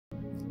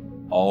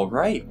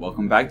Alright,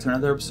 welcome back to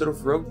another episode of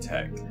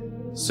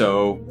Roguetech.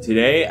 So,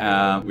 today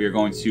we are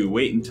going to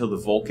wait until the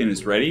Vulcan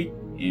is ready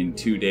in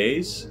 2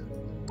 days.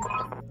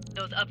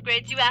 Those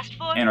upgrades you asked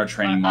for? And our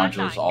training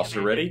module is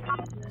also ready.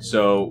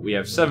 So, we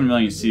have 7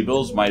 million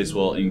C-bills, might as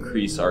well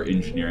increase our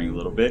engineering a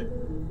little bit.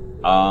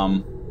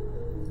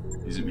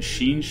 Is it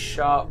machine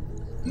shop?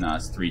 No,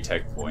 it's 3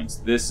 tech points.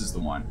 This is the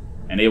one.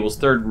 Enables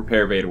third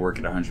repair bay to work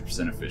at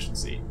 100%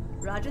 efficiency.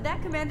 Roger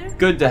that, Commander.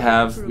 Good to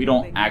have. We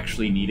don't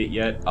actually need it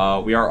yet.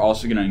 We are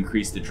also going to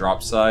increase the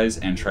drop size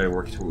and try to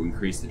work to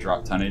increase the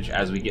drop tonnage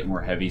as we get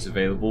more heavies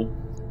available.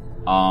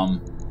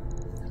 After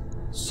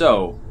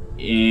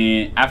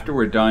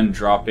we're done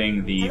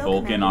dropping the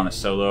Vulcan on a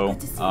solo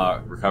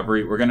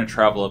recovery, we're going to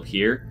travel up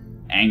here.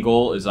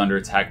 Angle is under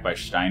attack by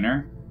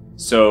Steiner.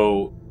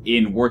 So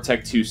in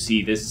Wartech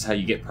 2C, this is how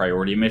you get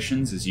priority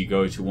missions, is you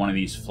go to one of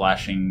these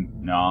flashing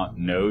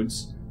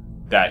nodes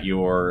that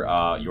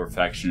your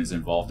faction is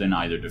involved in,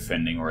 either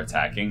defending or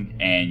attacking,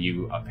 and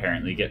you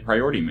apparently get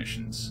priority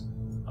missions,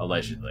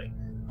 allegedly.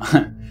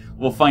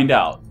 We'll find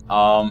out.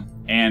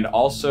 And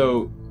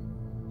also,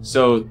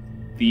 so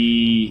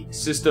the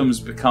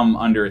systems become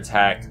under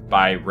attack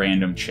by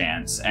random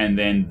chance, and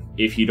then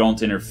if you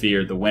don't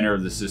interfere, the winner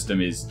of the system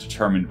is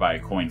determined by a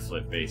coin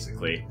flip,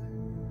 basically.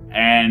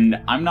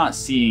 And I'm not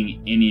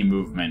seeing any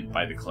movement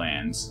by the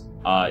clans.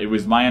 It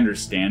was my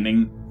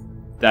understanding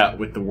that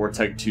with the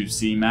Wartech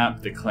 2C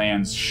map, the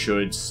clans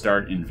should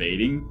start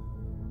invading.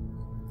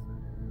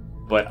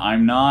 But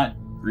I'm not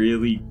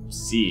really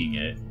seeing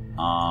it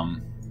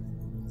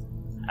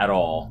at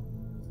all.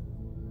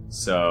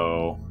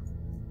 So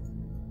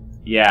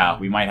yeah,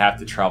 we might have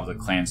to travel to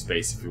clan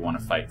space if we want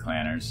to fight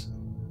clanners.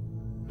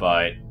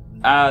 But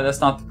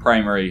that's not the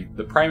primary.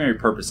 The primary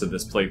purpose of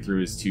this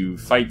playthrough is to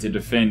fight to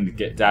defend,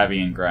 get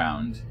Davion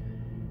ground.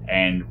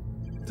 And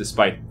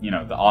despite, you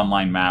know, the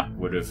online map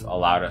would have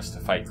allowed us to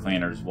fight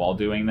clanners while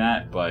doing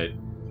that, but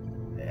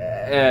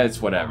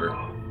it's whatever.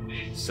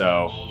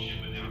 So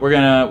we're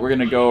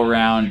gonna go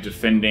around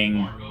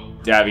defending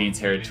Davion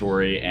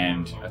territory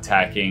and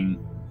attacking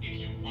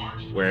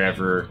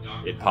wherever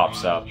it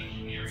pops up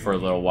for a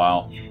little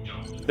while.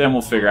 Then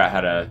we'll figure out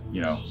how to,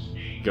 you know,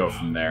 go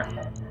from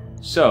there.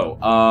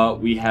 So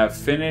we have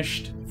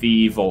finished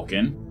the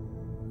Vulcan,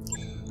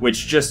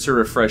 which, just to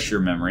refresh your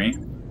memory,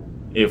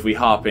 if we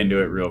hop into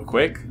it real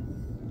quick,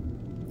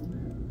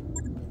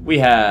 we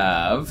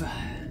have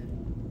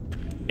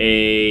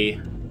a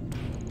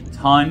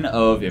ton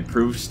of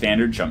improved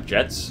standard jump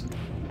jets,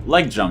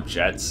 leg jump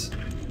jets,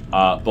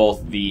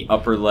 both the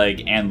upper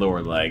leg and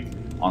lower leg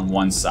on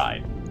one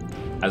side,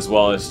 as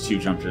well as 2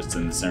 jump jets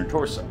in the center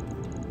torso.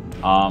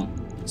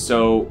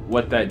 So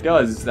what that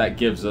does is that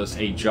gives us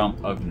a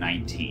jump of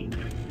 19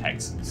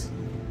 hexes,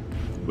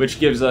 which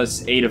gives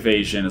us 8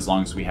 evasion as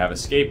long as we have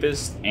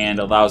escapist, and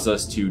allows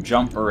us to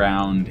jump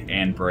around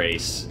and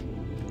brace,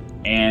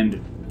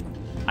 and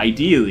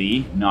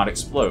ideally not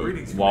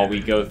explode while we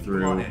go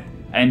through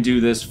and do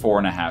this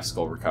 4.5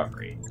 skull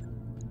recovery.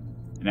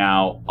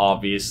 Now,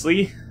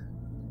 obviously,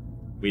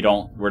 we're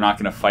not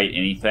going to fight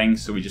anything,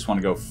 so we just want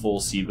to go full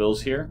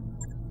C-bills here.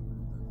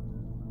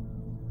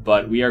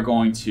 But we are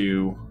going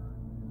to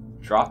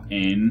drop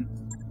in.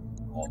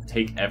 We'll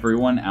take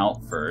everyone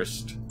out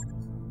first.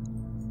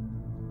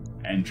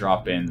 And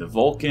drop in the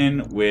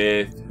Vulcan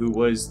with, who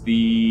was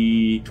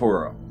the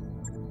Toro?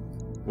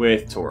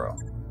 With Toro.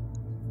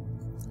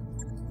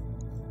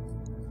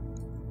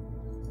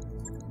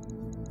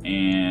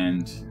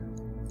 And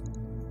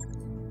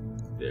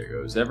there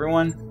goes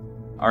everyone.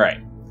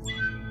 Alright,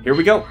 here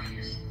we go.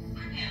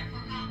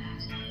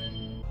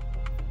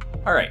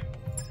 Alright,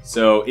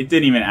 so it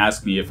didn't even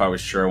ask me if I was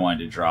sure I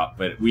wanted to drop,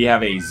 but we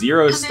have a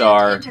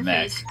 0-star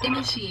mech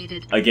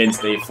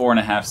against a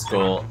 4.5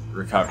 skull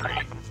recovery.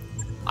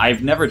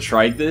 I've never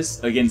tried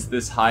this against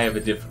this high of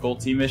a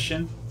difficulty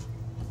mission,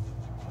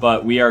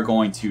 but we are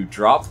going to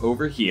drop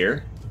over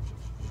here,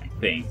 I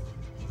think.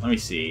 Let me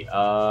see.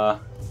 9,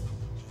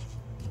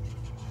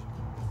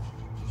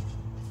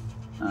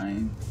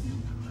 11,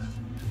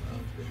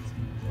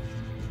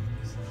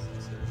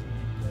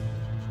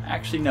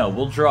 actually, no,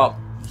 we'll drop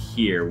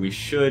here. We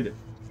should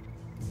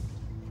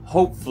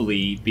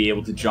hopefully be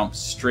able to jump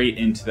straight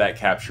into that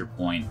capture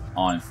point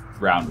on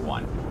round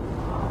 1.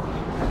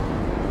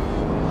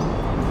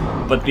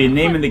 But the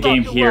name of the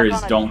game here is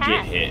Don't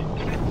Get Hit.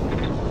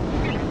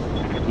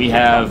 We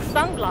have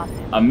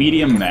a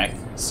medium mech,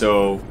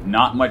 so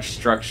not much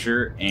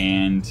structure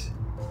and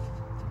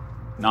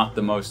not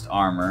the most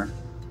armor.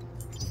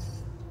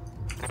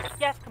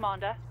 Yes,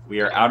 Commander. We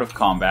are out of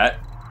combat,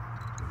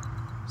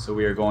 so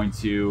we are going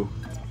to...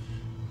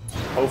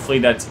 Hopefully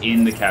that's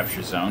in the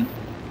capture zone.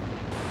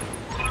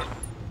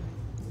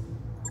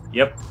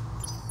 Yep.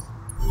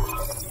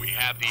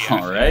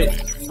 Alright.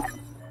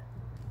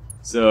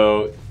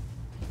 So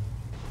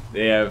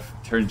they have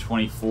turned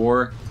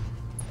 24.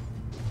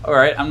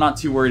 Alright, I'm not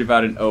too worried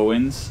about an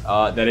Owens.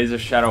 That is a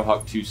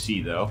Shadowhawk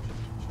 2C, though.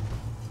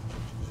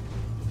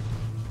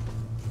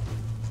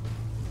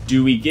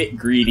 Do we get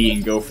greedy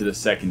and go for the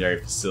secondary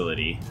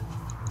facility?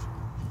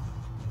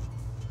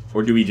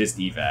 Or do we just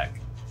evac?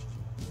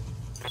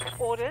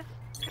 Orders.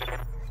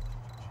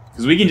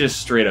 Because we can just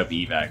straight up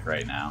evac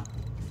right now.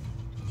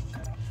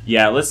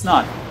 Yeah, let's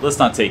not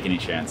take any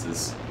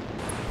chances.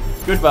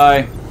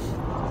 Goodbye.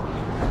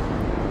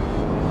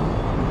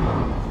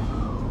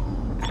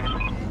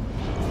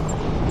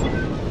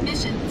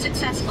 Mission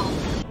successful.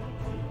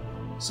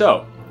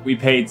 So, we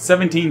paid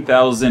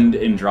 17,000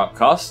 in drop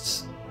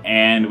costs,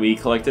 and we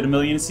collected 1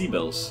 million in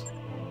C-bills.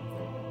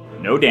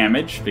 No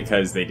damage,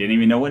 because they didn't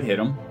even know what hit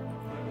them.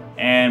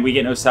 And we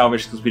get no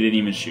salvage because we didn't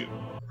even shoot.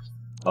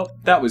 Oh,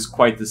 that was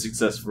quite the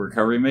successful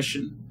recovery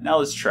mission. Now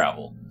let's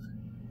travel.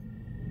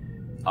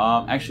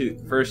 Actually,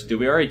 first, did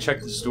we already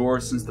check the store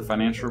since the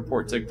financial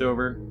report ticked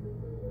over?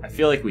 I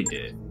feel like we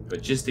did,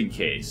 but just in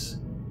case.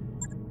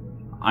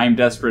 I'm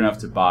desperate enough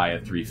to buy a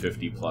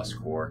 350 plus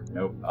core.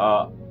 Nope.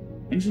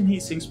 Engine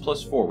heat sinks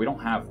plus 4. We don't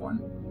have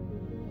one.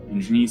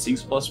 Engine heat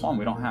sinks plus 1.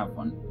 We don't have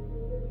one.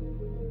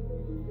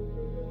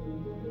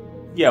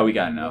 Yeah, we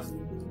got enough.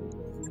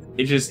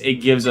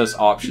 It gives us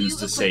options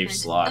to save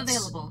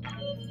slots.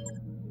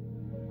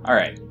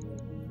 Alright.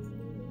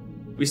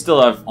 We still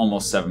have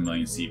almost 7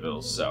 million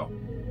C-bills, so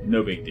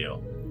no big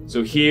deal.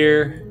 So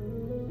here,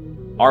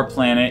 our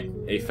planet,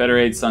 a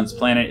Federated Suns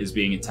planet, is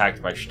being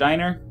attacked by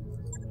Steiner.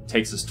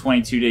 Takes us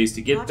 22 days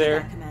to get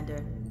there.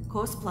 Commander.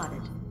 Course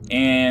plotted.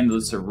 And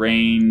let's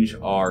arrange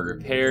our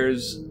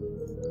repairs.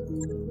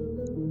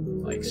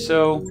 Like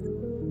so.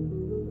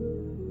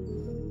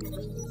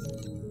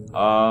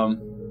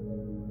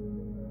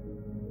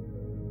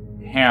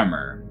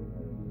 Hammer.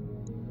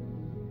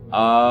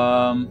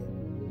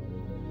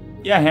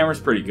 Yeah, hammer's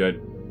pretty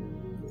good.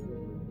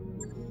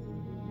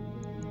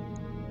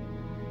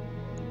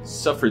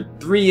 Suffered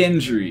 3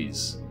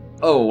 injuries.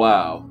 Oh,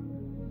 wow.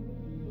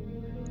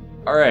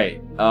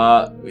 Alright,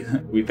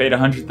 we paid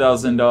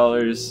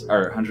 $100,000,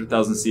 or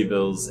 100,000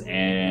 C-bills,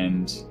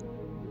 and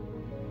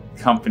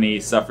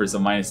company suffers a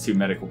 -2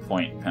 medical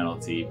point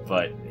penalty,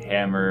 but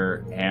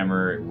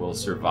Hammer will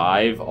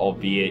survive,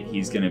 albeit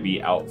he's going to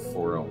be out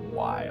for a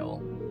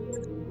while.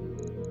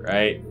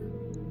 Right?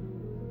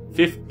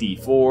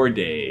 54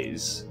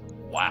 days.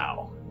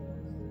 Wow.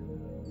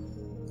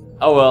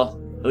 Oh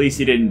well, at least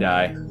he didn't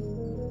die.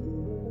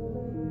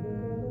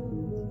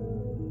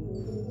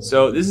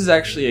 So this is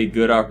actually a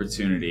good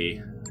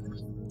opportunity.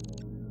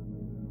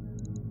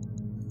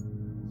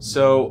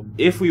 So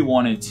if we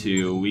wanted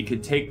to, we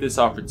could take this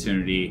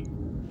opportunity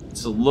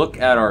to look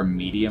at our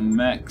medium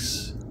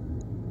mechs,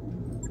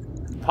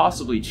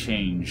 possibly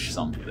change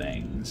some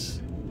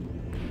things.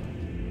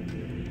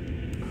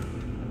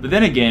 But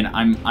then again,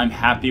 I'm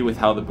happy with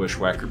how the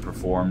Bushwhacker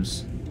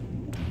performs.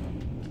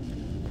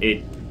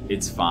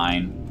 It's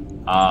fine.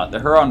 The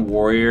Huron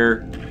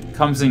Warrior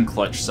comes in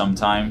clutch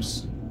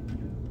sometimes.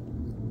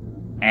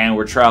 And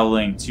we're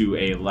traveling to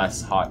a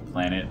less hot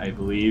planet, I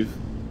believe.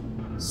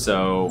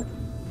 So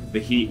the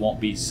heat won't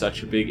be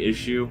such a big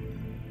issue.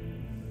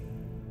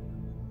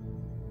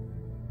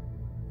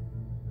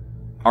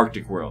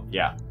 Arctic world,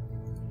 yeah.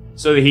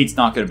 So the heat's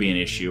not going to be an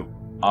issue.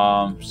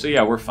 So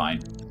yeah, we're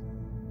fine.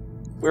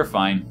 We're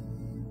fine.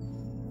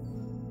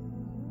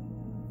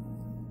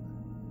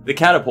 The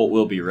catapult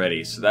will be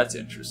ready, so that's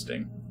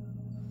interesting.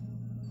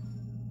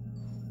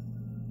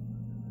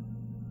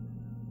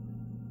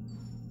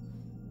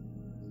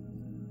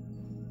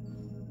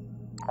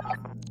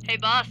 Hey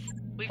boss,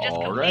 we've just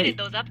completed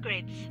those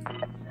upgrades.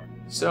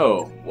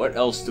 So, what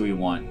else do we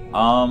want?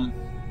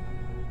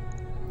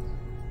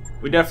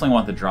 We definitely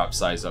want the drop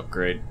size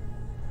upgrade.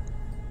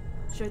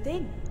 Sure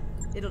thing.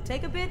 It'll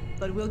take a bit,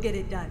 but we'll get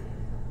it done.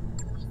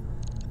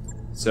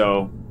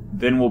 So,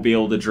 then we'll be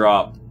able to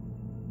drop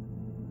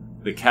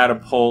the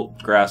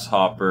catapult,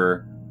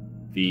 grasshopper,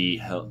 the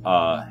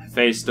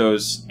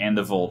Hephaestus, and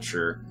the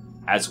vulture,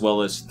 as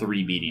well as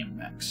 3 medium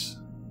mechs.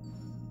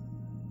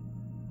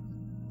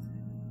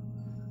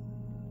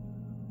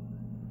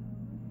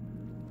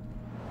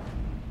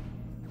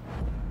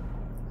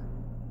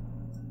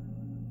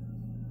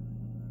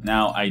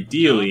 Now,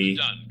 ideally,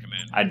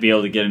 I'd be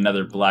able to get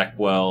another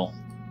Blackwell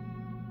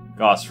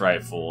Gauss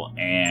rifle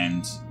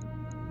and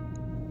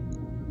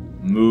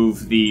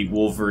move the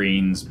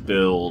Wolverine's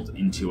build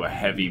into a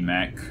heavy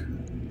mech.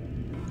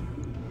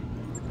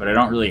 But I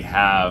don't really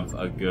have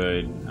a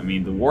good... I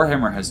mean, the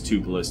Warhammer has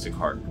 2 ballistic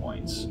hard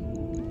points.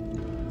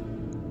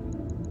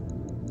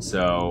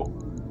 So...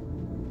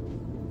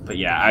 But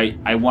yeah,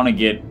 I want to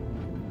get...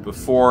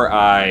 Before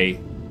I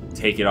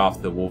take it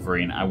off the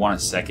Wolverine, I want a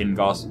second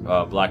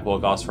Blackwell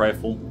Gauss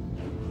rifle.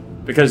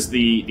 Because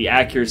the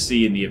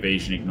accuracy and the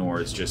evasion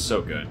ignore is just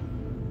so good.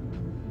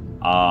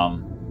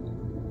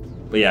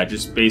 But yeah,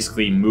 just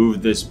basically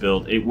move this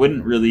build. It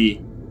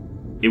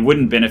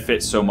wouldn't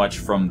benefit so much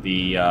from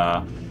the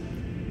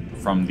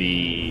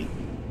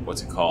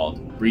what's it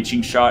called?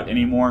 Breaching shot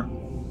anymore,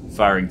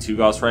 firing 2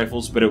 Gauss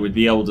rifles, but it would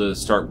be able to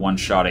start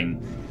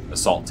one-shotting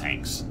assault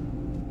tanks.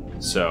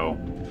 So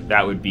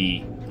that would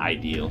be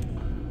ideal.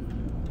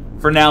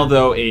 For now,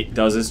 though, it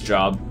does its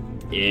job.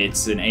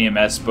 It's an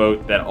AMS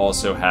boat that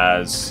also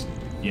has,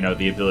 you know,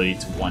 the ability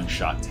to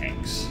one-shot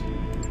tanks.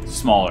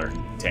 Smaller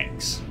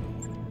tanks.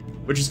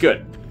 which is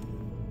good.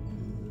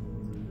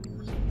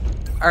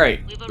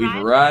 Alright, we've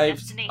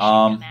arrived.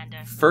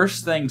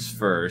 First things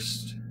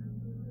first,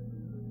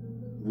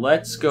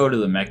 let's go to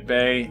the mech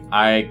bay.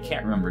 I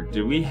can't remember,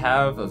 do we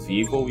have a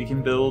vehicle we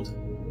can build?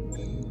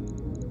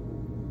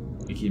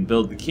 We can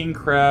build the King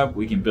Crab,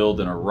 we can build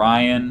an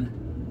Orion.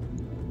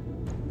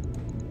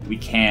 We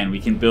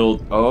can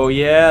build, oh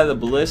yeah, the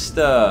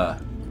Ballista.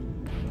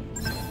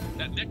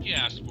 That mech you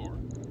asked for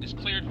is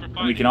cleared for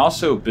fighting. We can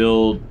also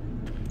build,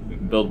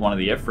 one of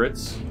the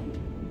Ifrits.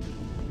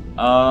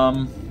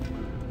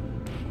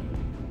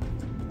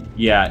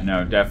 Yeah,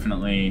 no,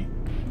 definitely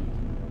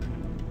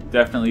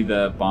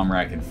the Bomb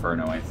Rack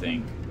Inferno, I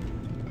think.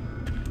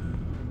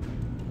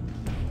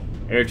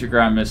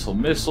 Air-to-ground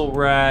missile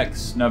rack,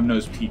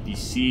 snub-nose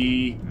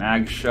PPC,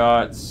 mag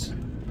shots.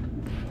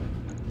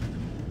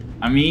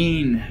 I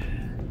mean,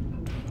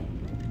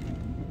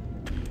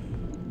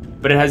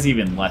 but it has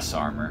even less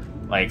armor.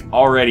 Like,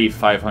 already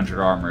 500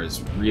 armor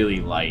is really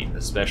light,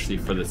 especially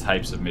for the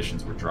types of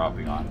missions we're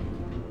dropping on.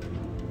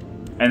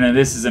 And then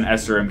this is an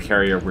SRM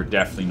carrier, we're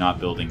definitely not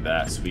building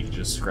that, so we can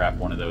just scrap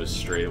one of those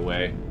straight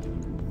away.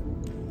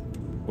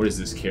 What is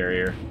this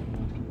carrier?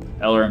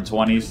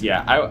 LRM-20s?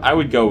 Yeah, I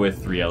would go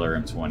with 3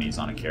 LRM-20s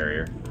on a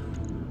carrier.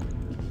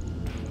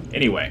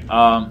 Anyway,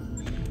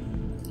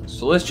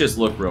 so let's just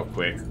look real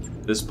quick.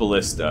 This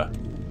Ballista,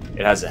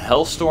 it has a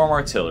Hellstorm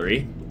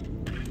artillery,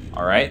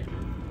 alright?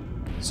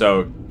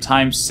 So,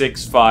 times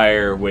 6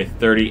 fire with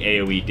 30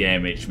 AoE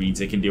damage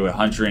means it can do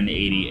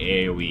 180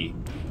 AoE.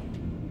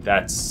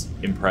 That's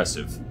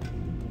impressive.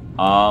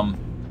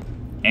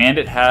 And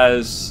it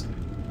has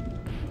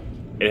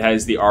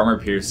the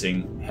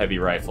armor-piercing heavy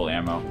rifle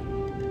ammo.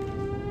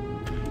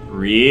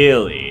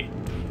 Really?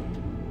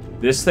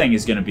 This thing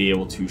is going to be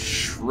able to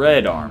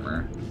shred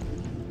armor.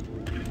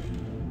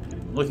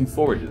 I'm looking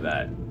forward to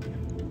that.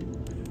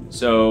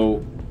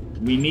 So,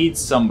 we need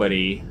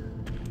somebody,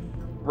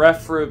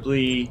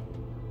 preferably,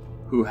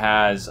 who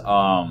has,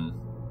 not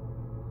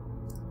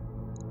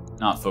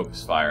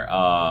focus fire,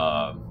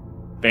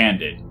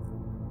 banded.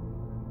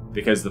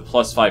 Because the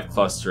 +5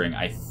 clustering,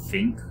 I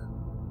think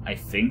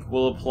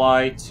will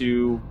apply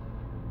to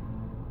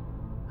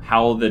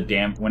how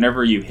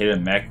whenever you hit a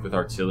mech with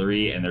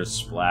artillery and there's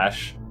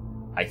splash,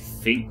 I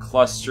think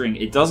clustering,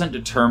 it doesn't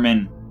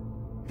determine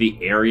the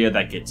area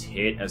that gets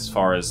hit as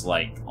far as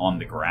like on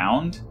the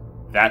ground.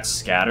 That's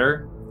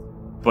scatter.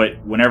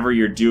 But whenever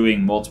you're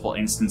doing multiple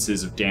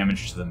instances of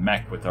damage to the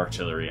mech with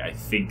artillery, I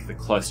think the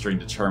clustering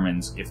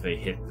determines if they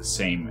hit the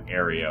same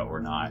area or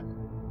not.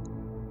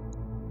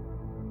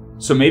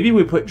 So maybe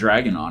we put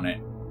Dragon on it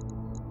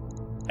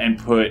and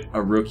put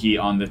a rookie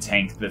on the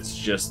tank that's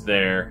just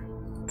there.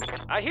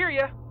 I hear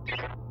ya.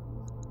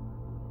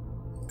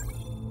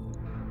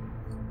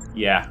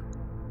 Yeah.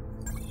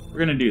 We're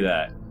gonna do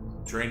that.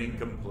 Training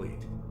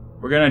complete.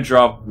 We're gonna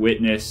drop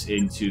Witness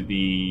into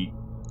the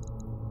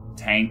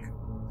tank,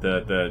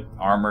 the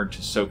armor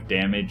to soak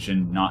damage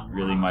and not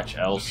really much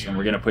else, and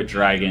we're gonna put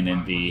Dragon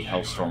in the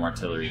Hellstorm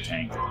artillery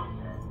tank.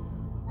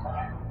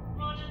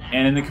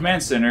 And in the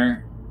command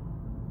center,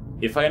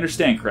 if I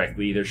understand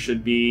correctly,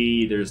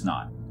 there's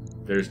not.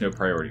 There's no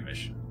priority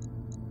mission.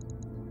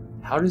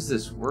 How does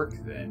this work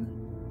then?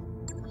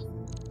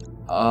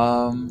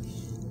 I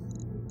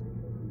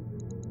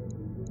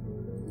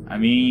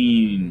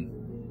mean...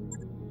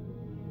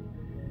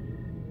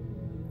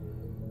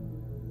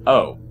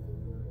 Oh.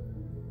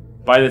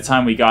 By the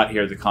time we got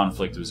here, the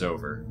conflict was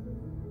over.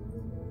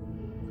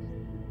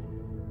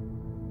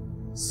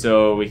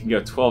 So we can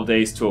go 12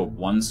 days to a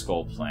 1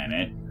 skull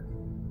planet.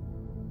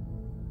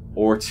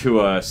 Or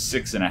to a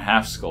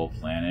 6.5 skull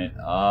planet.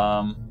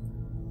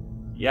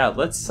 Yeah,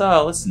 let's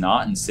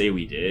not and say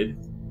we did.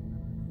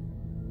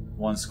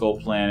 1 skull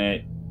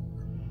planet.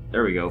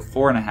 There we go,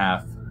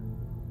 4.5.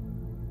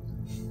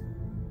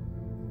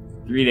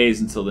 3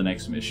 days until the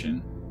next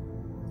mission.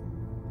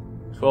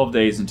 12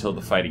 days until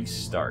the fighting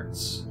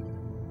starts.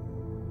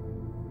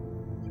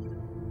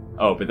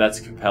 Oh, but that's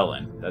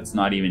Capellan. That's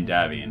not even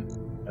Davion.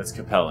 That's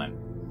Capellan.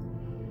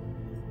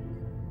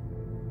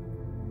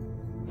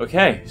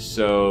 Okay,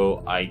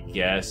 so I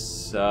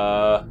guess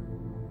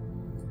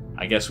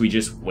we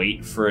just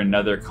wait for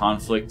another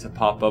conflict to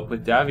pop up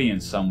with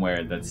Davion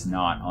somewhere that's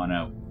not on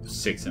a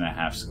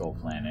 6.5 skull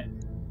planet.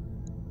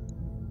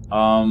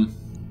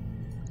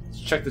 Let's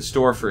check the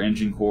store for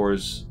engine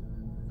cores,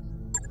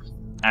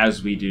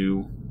 as we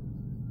do.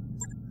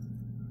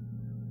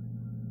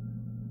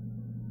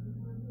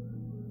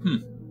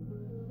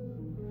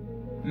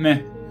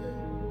 Meh.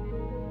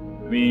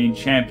 I mean,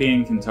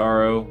 Champion,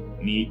 Kintaro,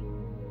 neat.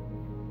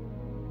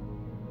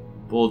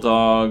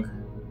 Bulldog,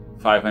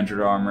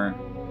 500 armor.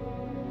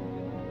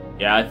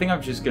 Yeah, I think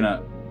I'm just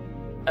gonna...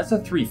 That's a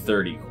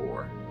 330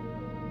 core.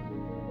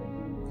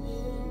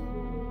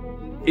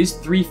 Is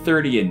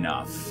 330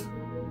 enough?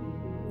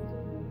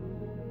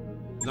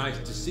 Nice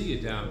to see you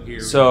down here.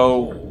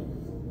 So,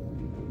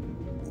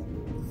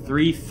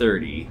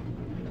 330.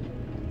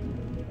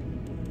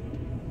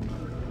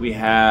 We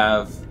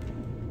have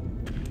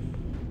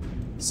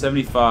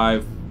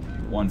 75,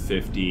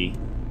 150.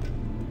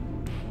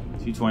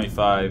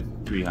 225,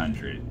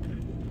 300.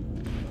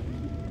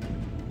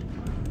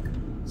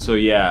 So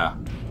yeah,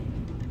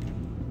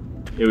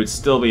 it would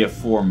still be a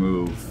 4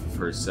 move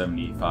for a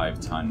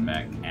 75-ton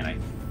mech, and I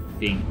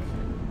think,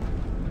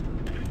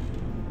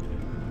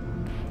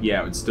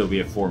 yeah, it would still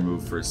be a 4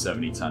 move for a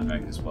 70-ton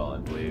mech as well, I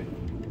believe.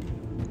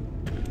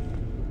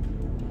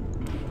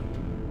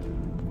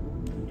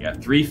 Yeah,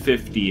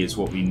 350 is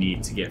what we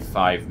need to get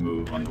 5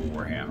 move on the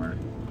Warhammer.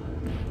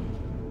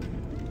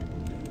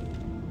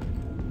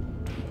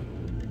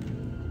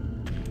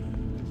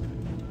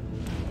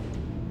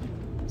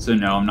 So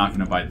no, I'm not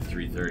going to buy the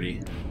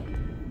 330.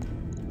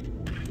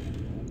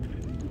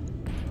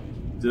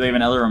 Do they have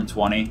an LRM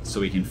 20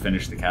 so we can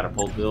finish the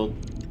catapult build?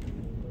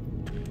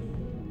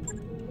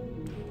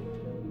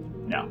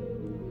 No.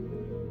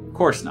 Of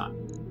course not.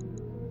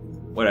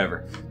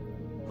 Whatever.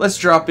 Let's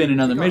drop in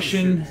another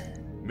mission.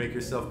 Make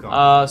yourself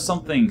comfortable.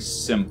 Something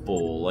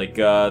simple, like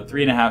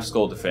 3.5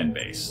 skull defend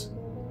base.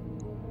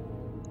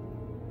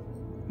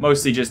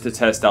 Mostly just to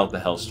test out the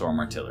Hellstorm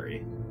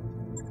artillery.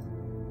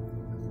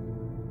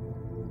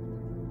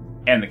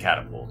 And the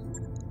catapult.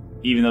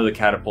 Even though the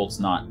catapult's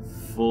not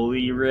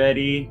fully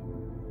ready,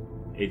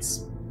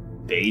 it's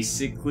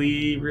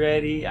basically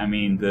ready. I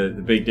mean, the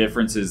big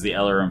difference is the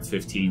LRM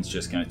 15 is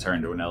just going to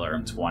turn to an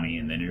LRM 20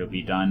 and then it'll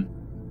be done.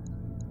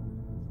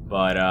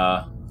 But,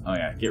 oh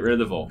yeah, get rid of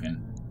the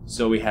Vulcan.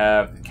 So we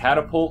have the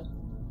catapult,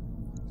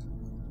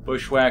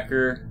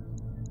 Bushwhacker,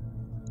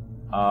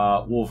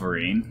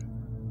 Wolverine,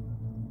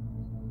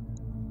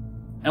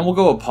 and we'll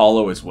go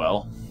Apollo as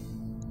well.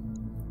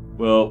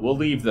 We'll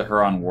leave the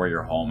Huron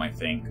Warrior home, I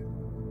think.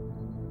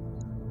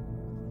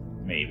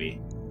 Maybe.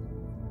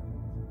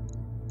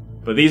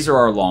 But these are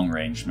our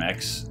long-range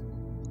mechs.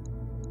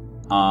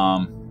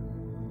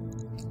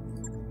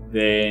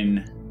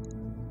 Then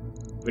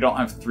we don't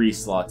have 3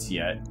 slots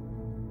yet,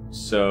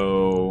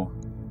 so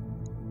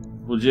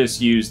we'll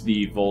just use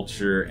the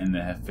Vulture and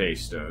the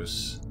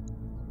Hephaestus.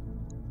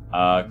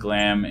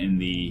 Glam in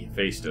the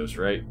Hephaestus,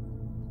 right?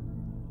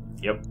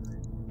 Yep.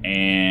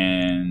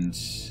 And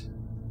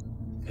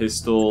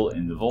Pistol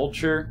in the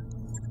Vulture.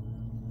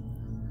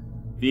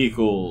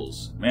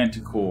 Vehicles,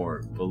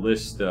 Manticore,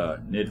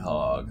 Ballista,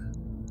 Nidhogg.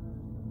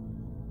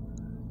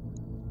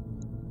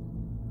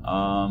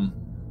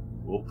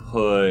 We'll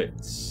put,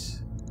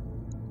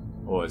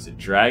 what was it,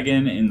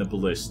 Dragon in the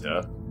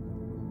Ballista.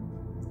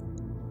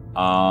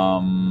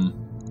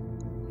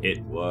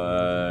 It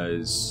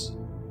was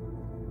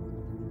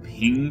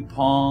Ping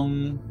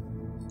Pong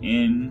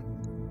in,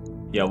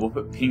 yeah, we'll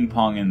put Ping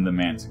Pong in the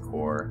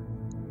Manticore.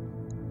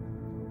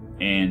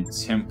 And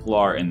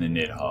Templar in the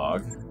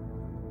Nidhogg.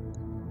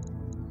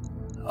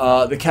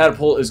 The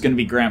catapult is going to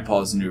be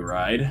Grandpa's new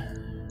ride.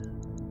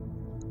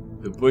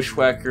 The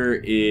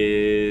Bushwhacker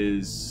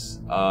is...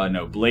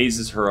 no, Blaze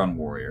is Huron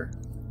Warrior.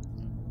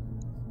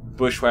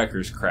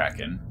 Bushwhacker's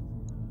Kraken.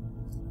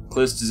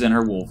 Clist is in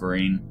her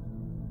Wolverine.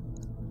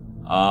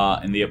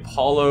 And the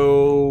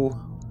Apollo...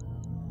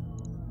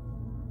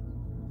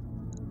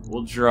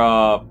 We'll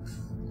drop...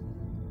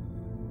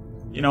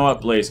 You know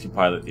what? Blaze can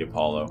pilot the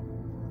Apollo.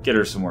 Get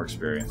her some more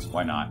experience.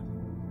 Why not?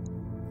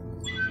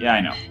 Yeah,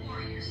 I know.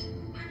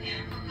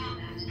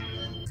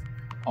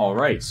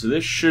 Alright, so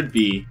this should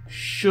be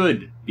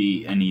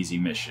an easy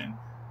mission.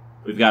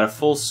 We've got a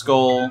full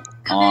skull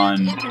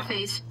on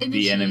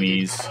the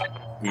enemies.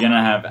 We're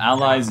gonna have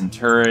allies and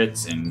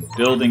turrets and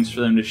buildings for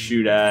them to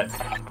shoot at.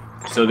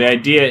 So the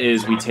idea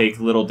is we take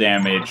little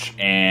damage,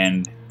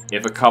 and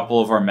if a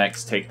couple of our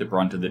mechs take the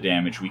brunt of the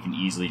damage, we can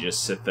easily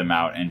just sit them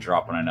out and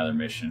drop on another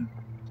mission.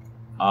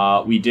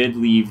 We did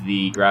leave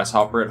the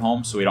Grasshopper at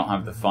home, so we don't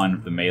have the fun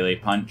of the melee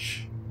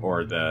punch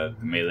or the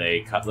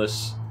melee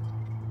cutlass.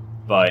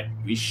 But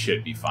we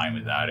should be fine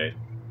without it,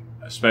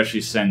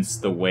 especially since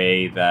the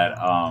way that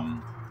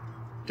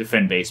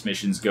defend base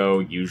missions go,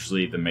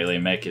 usually the melee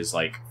mech is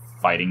like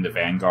fighting the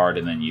vanguard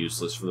and then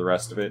useless for the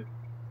rest of it,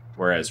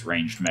 whereas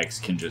ranged mechs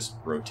can just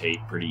rotate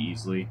pretty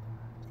easily.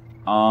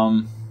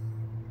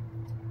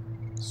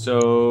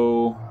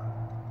 So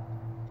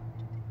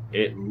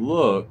it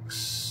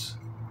looks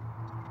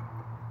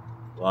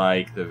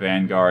like the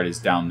vanguard is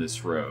down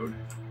this road.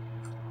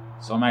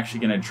 So I'm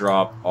actually going to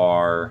drop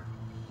our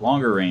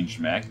longer range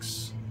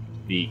mechs,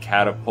 the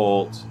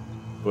catapult,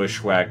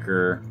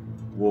 Bushwhacker,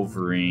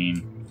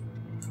 Wolverine.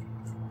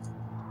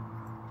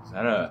 Is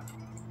that a...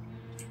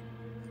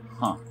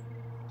 Huh.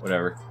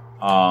 Whatever.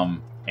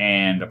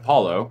 And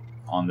Apollo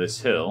on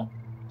this hill.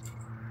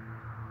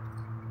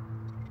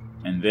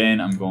 And then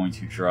I'm going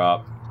to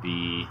drop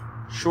the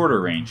shorter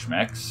range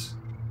mechs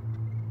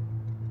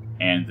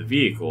and the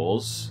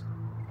vehicles.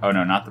 Oh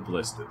no, not the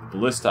Ballista. The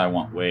Ballista I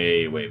want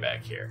way, way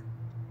back here.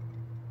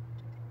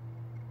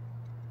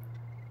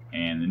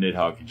 And the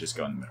Nidhogg can just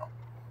go in the middle.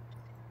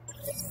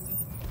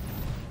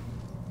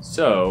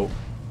 So,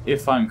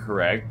 if I'm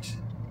correct,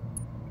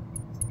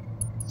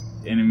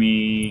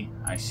 enemy,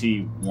 I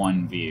see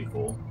one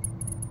vehicle.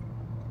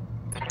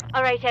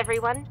 Alright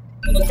everyone,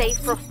 stay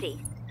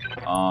frosty.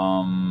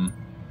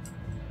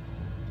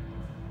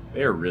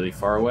 They're really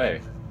far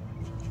away.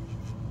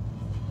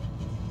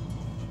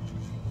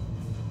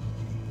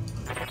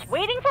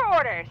 Waiting for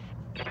orders.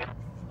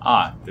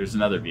 Ah, there's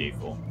another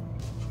vehicle.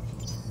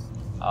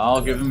 I'll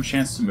give him a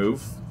chance to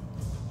move.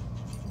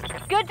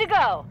 Good to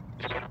go.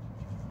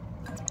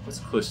 What's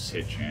the closest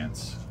hit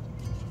chance?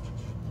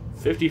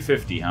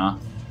 50-50, huh?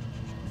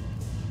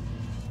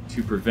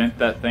 To prevent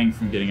that thing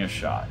from getting a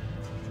shot.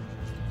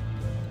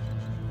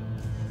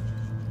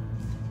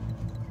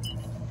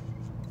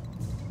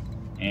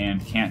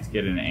 And can't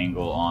get an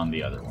angle on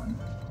the other one.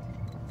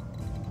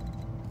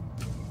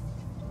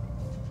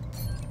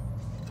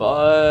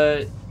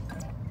 But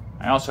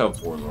I also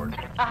have Warlord.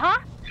 Uh-huh.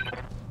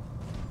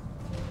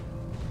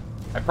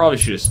 I probably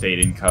should have stayed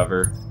in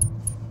cover.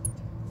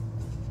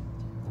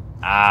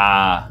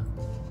 Ah.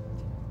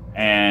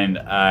 And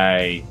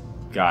I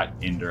got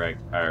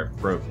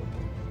broke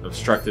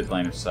obstructed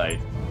line of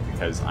sight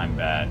because I'm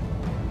bad.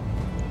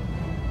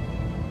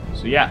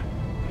 So yeah.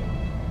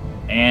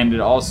 And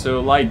it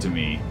also lied to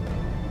me.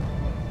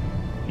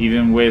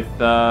 Even with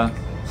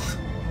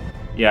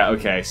yeah,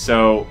 okay,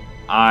 so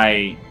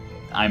I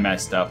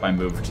messed up. I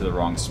moved to the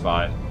wrong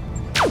spot.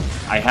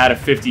 I had a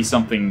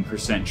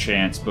 50-something%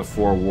 chance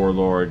before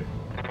Warlord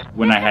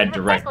when I had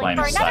direct line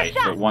of sight,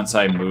 but once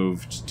I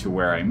moved to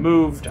where I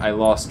moved, I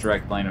lost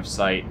direct line of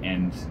sight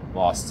and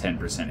lost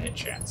 10% hit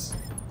chance.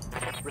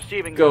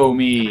 Receiving. Go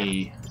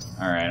me!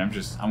 Alright, I'm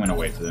gonna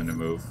wait for them to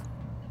move.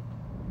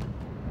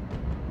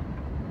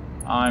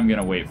 I'm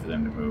gonna wait for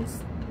them to move.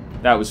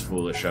 That was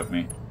foolish of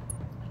me.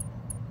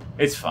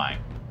 It's fine.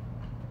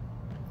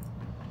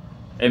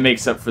 It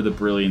makes up for the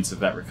brilliance of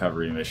that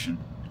recovery mission.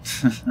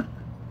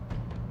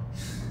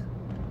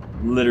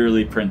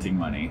 Literally printing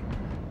money.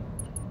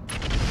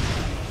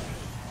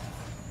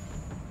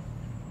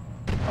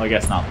 Well, I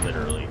guess not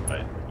literally,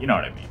 but you know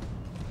what I mean.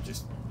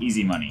 Just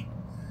easy money.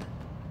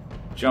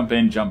 Jump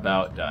in, jump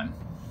out, done.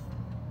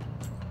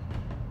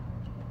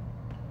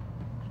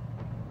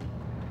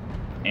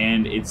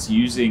 And it's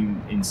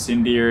using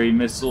incendiary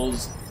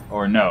missiles,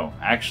 or no,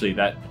 actually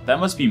that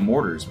must be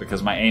mortars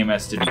because my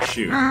AMS didn't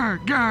shoot. Ah,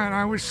 God,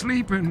 I was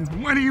sleeping.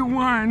 What do you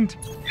want?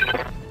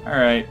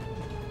 Alright.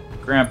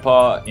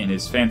 Grandpa in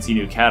his fancy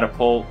new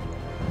catapult.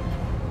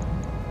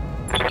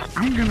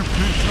 I'm gonna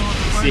press all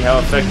the See how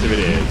effective it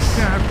is.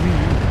 Stop me.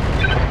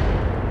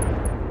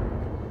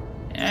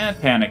 And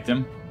panicked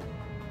him.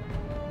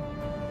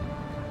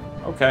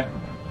 Okay.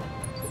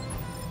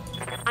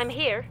 I'm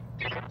here.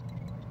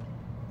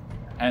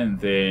 And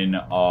then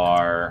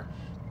our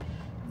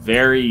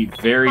very,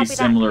 very Copy that,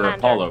 similar Commander.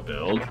 Apollo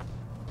build.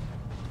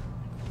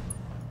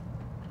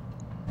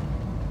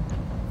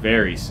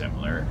 Very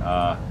similar.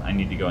 I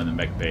need to go in the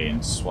mech bay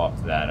and swap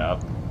that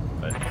up,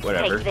 but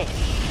whatever. Take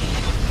this.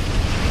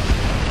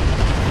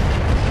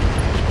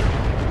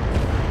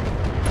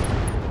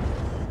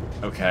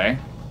 Okay,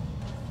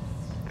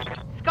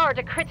 Scarred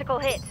a critical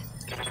hit.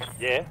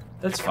 Yeah.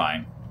 that's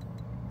fine.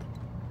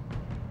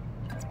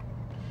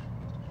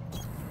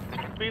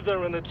 Be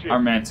there in a jiff. Our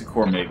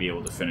Manticore may be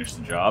able to finish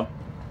the job.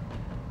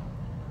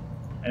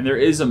 And there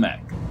is a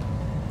mech.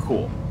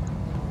 Cool.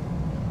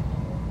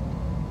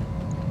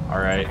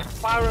 Alright.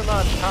 Firing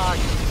on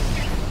target.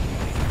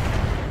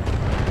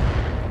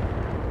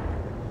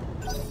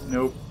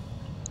 Nope.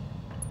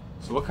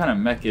 So what kind of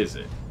mech is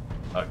it?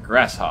 A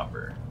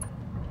grasshopper.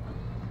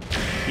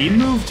 He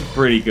moved a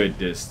pretty good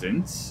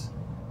distance.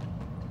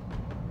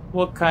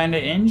 What kind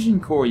of engine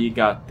core you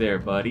got there,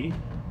 buddy?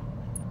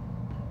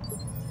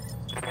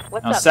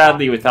 What's Now, up,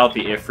 sadly, without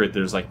the Ifrit,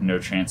 there's like no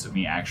chance of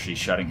me actually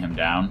shutting him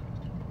down.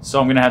 So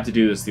I'm gonna have to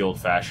do this the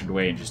old-fashioned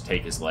way and just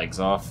take his legs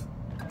off.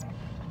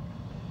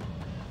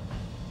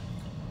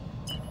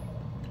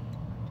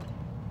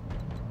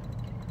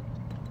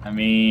 I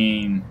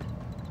mean,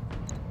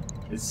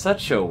 it's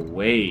such a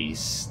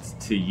waste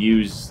to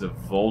use the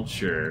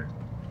Vulture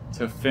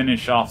to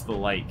finish off the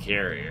light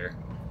carrier.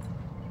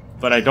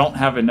 But I don't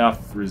have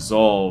enough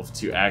resolve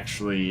to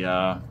actually,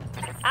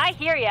 I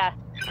hear ya.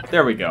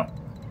 There we go.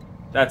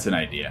 That's an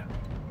idea.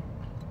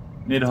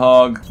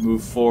 Nidhogg,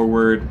 move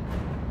forward.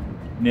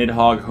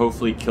 Nidhogg,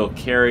 hopefully kill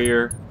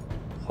carrier.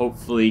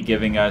 Hopefully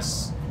giving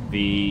us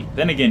the...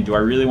 Then again, do I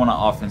really want an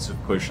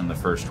offensive push on the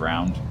first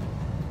round?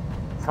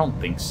 I don't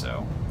think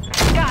so.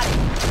 Got it.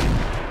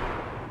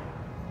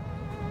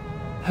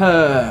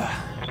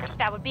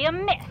 That would be a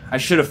miss. I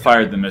should have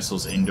fired the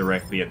missiles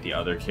indirectly at the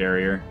other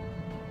carrier.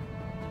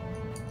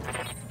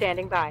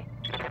 Standing by.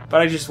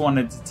 But I just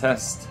wanted to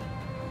test.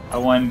 I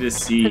wanted to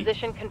see...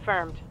 Position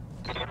confirmed.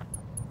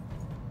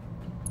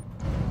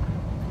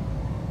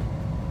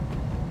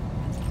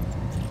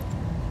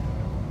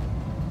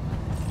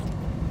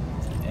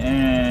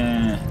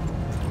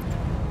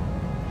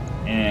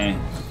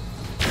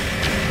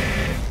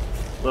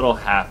 Little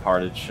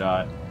half-hearted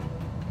shot.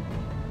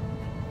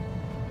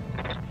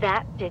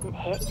 That didn't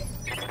hit.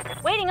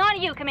 Waiting on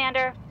you,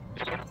 Commander.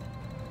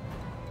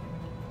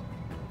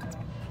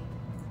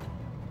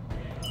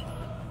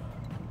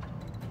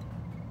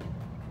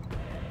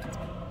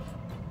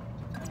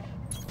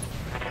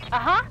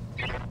 Uh-huh.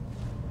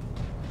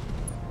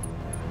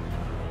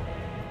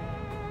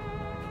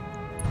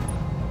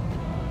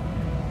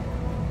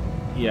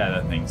 Yeah,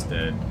 that thing's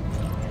dead.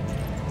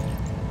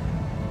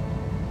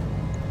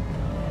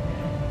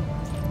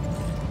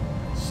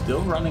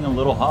 still running a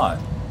little hot.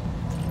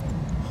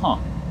 Huh.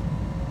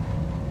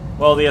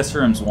 Well, the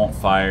SRMs won't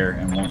fire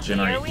and won't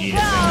generate heat if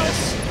they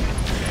miss.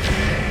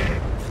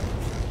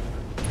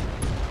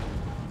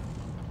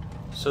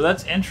 So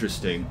that's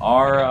interesting.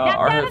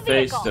 Our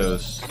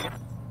Hephaestus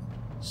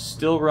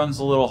still runs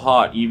a little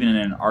hot, even in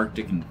an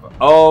Arctic environment.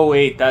 Oh,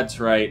 wait, that's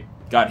right.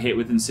 Got hit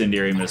with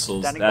incendiary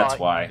missiles. That's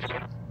why.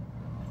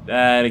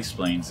 That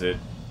explains it.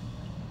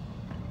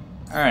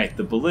 Alright,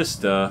 the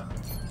ballista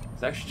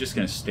is actually just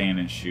going to stand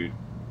and shoot.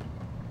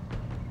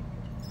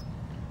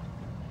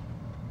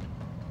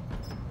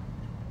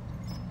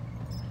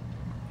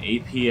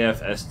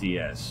 APF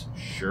SDS.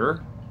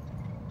 Sure.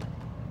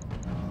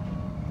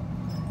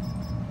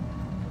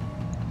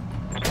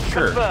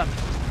 Sure. Confirmed.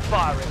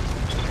 Firing.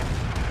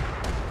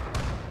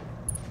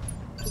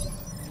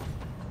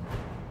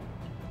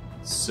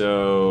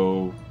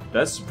 So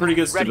that's pretty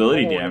good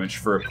stability damage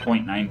for a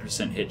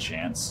 0.9% hit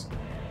chance.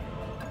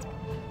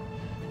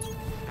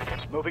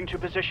 Moving to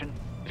position.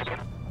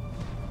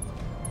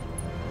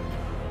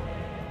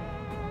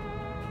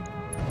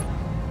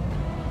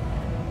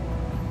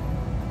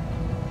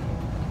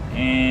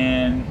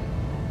 And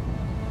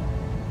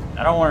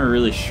I don't want to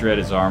really shred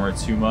his armor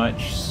too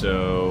much,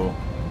 so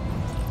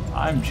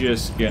I'm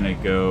just gonna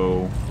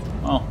go,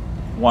 well,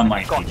 one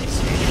light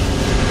PVC.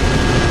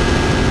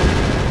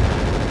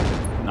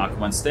 Knock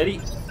him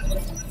unsteady?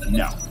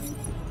 No.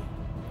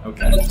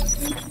 Okay.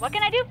 What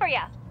can I do for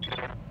ya?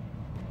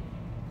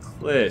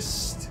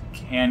 Klist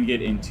can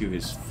get into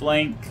his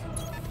flank.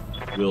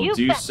 Will You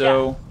do betcha.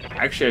 so.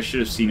 Actually, I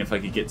should have seen if I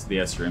could get to the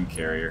SRM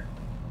carrier.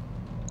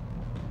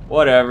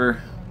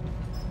 Whatever.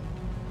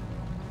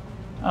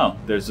 Oh,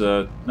 there's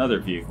another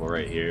vehicle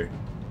right here.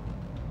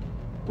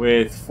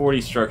 With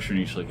 40 structure in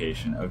each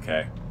location.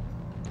 Okay.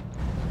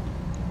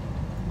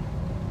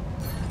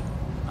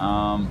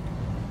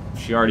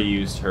 She already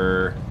used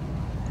her.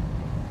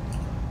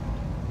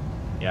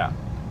 Yeah.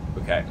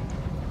 Okay.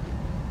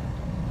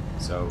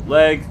 So,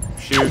 leg,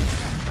 shoot,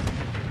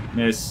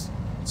 miss.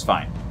 It's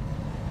fine.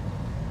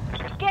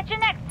 Get you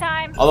next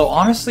time. Although,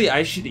 honestly,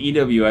 I should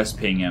EWS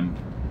ping him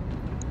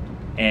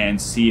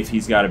and see if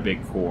he's got a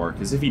big core.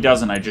 Because if he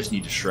doesn't, I just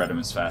need to shred him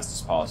as fast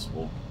as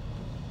possible.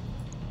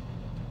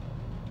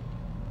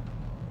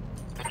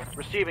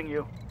 Receiving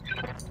you.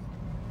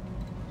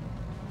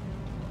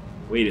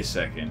 Wait a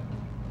second.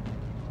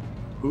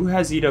 Who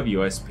has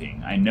EWS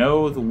ping? I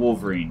know the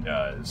Wolverine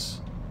does.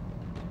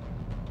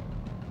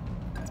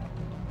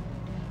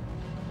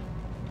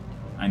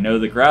 I know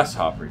the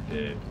Grasshopper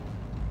did.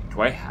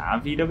 Do I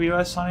have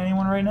EWS on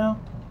anyone right now?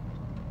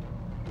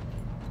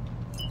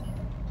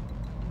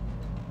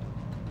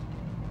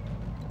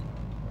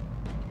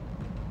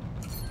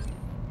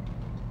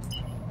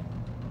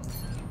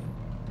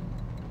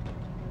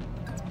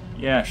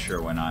 Yeah,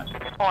 sure, why not?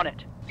 On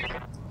it.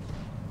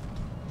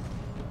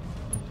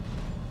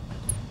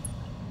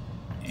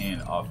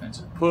 And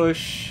offensive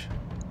push.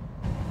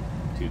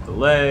 To the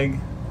leg.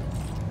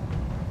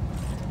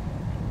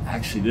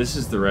 Actually, this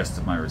is the rest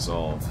of my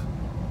resolve.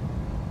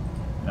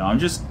 No, I'm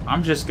just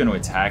going to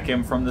attack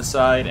him from the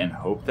side and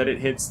hope that it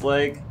hits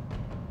leg.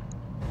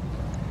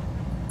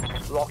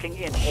 Locking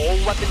in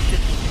all weapon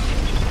systems.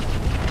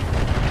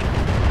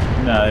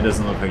 No, it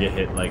doesn't look like it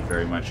hit leg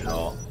very much at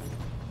all.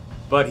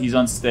 But he's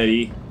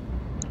unsteady.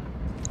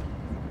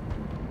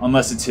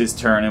 Unless it's his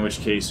turn, in which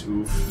case,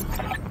 oof.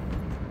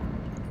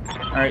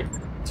 Alright,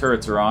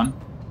 turrets are on.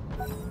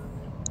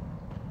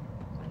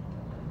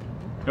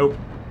 Nope.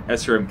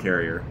 SRM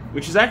carrier,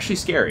 which is actually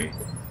scary,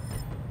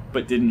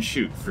 but didn't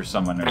shoot for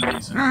some unknown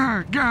reason.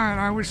 Ah, God,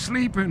 I was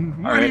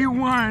sleeping. What do you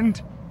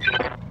want?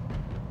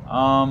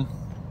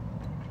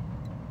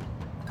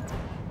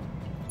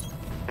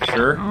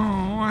 Sure.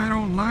 Oh, I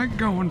don't like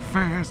going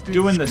fast. It's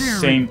Doing the scary.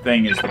 same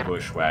thing as the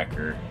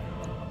Bushwhacker.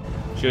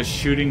 Just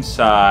shooting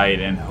side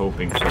and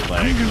hoping for I'm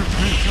leg. gonna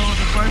press all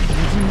the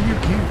buttons and you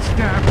can't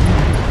stop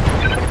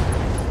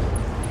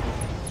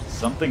me.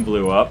 Something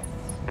blew up.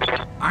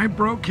 I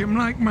broke him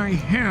like my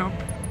hip.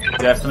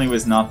 Definitely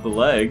was not the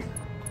leg.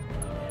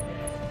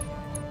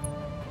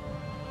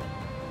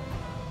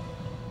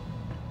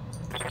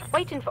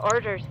 Waiting for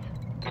orders.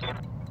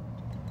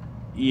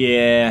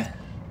 Yeah.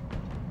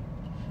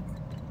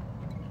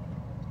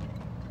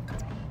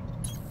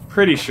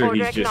 Pretty sure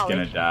Order he's just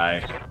gonna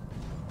die.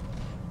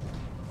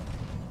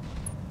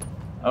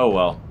 Oh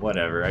well,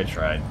 whatever, I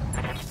tried.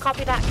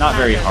 Copy that. Not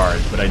very Commander.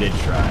 hard, but I did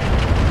try.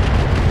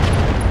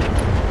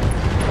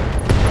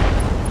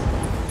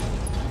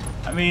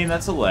 I mean,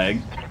 that's a leg.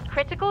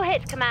 Critical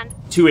hit, Command.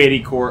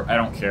 280 core, I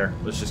don't care.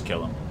 Let's just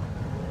kill him.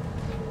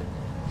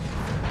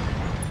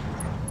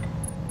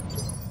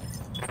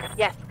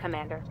 Yes,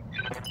 Commander.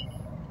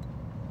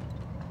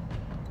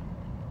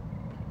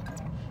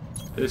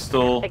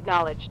 Pistol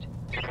Acknowledged.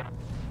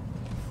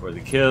 for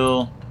the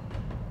kill.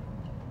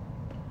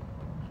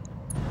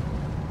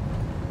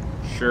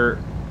 Sure.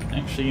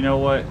 Actually, you know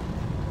what?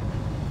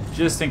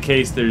 Just in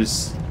case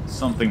there's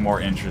something more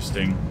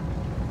interesting.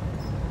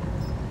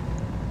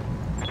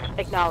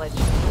 Acknowledged.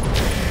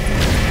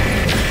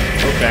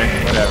 Okay,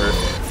 whatever.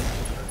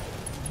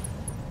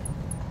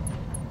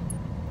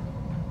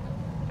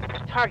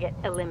 Target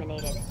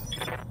eliminated.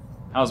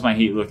 How's my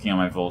heat looking on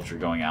my Vulture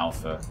going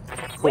alpha?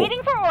 Cool.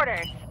 Waiting for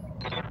orders.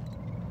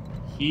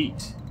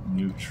 Heat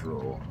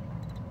neutral.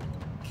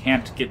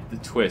 Can't get the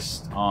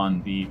twist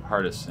on the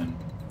Partisan.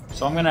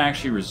 So I'm going to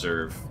actually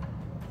reserve.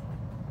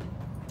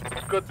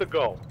 Good to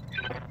go.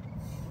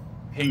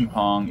 Ping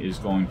Pong is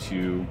going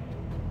to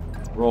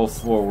roll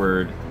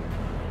forward,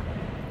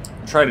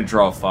 try to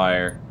draw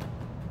fire,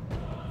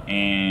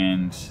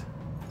 and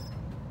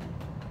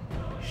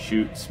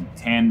shoot some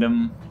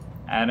tandem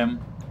at him.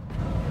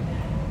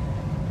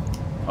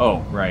 Oh,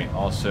 right,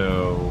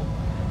 also...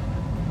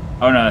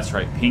 Oh no, that's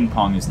right, Ping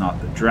Pong is not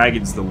the...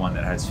 Dragon's the one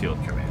that has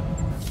field command.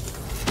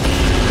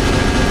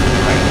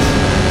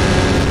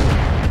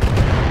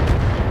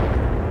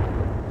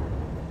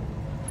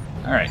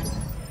 Right. Alright.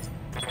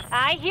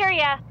 I hear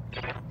ya.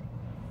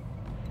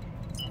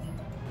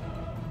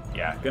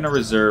 Yeah, gonna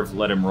reserve,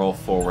 let him roll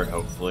forward,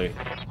 hopefully.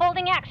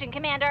 Holding action,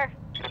 Commander.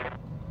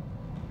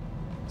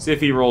 See if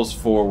he rolls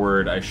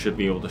forward, I should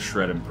be able to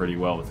shred him pretty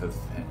well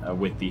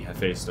with the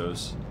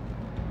Hephaestos.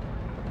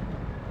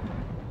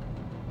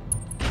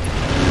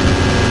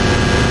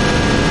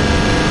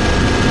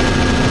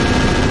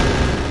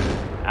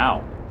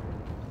 Ow.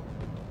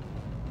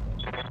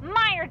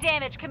 Minor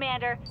damage,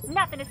 Commander.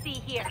 Nothing to see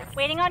here.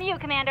 Waiting on you,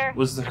 Commander.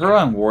 Was the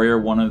Huron Warrior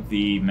one of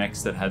the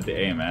mechs that had the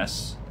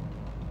AMS?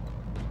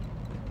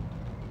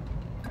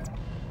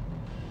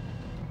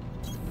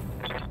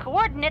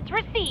 Coordinates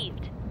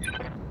received.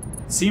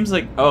 It seems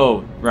like...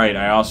 Oh, right,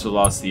 I also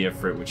lost the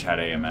Ifrit, which had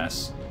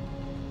AMS.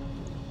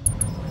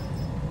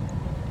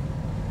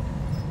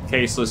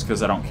 Caseless,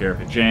 because I don't care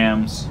if it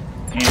jams.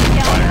 And Tell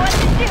me fire. what to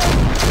do.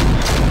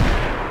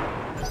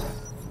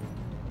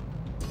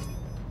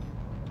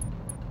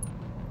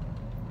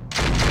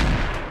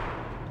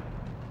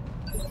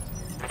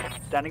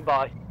 Standing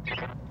by.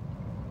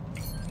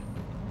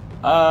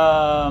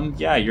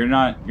 Yeah, you're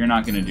not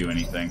gonna do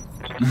anything.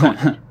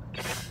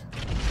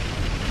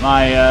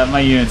 My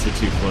units are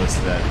too close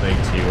to that thing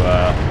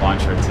to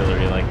launch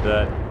artillery like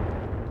that.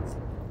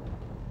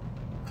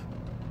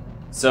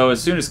 So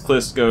as soon as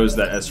Klisk goes,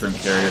 that SRM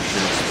carrier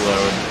should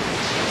explode.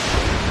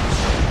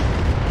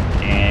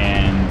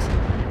 And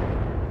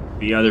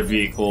the other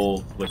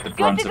vehicle with the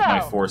brunt of my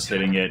force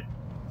hitting it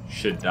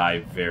should die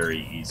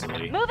very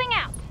easily. Moving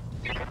out.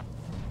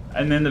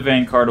 And then the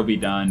Vanguard will be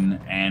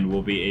done, and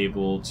we'll be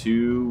able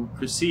to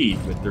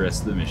proceed with the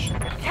rest of the mission.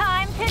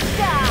 Time to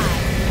die.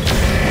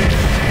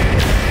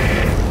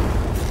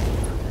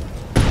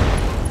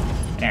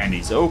 And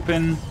he's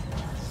open.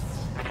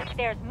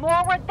 There's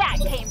more where that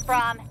came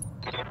from.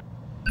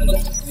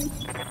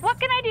 What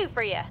can I do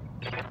for you?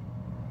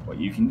 What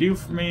you can do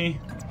for me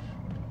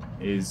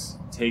is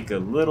take a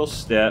little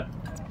step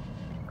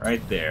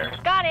right there.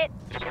 Got it.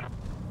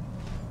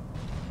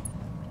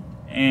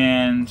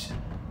 And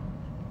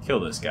kill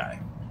this guy.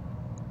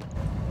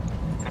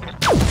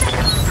 All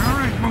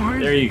right,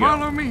 boys. There you go.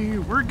 Follow me.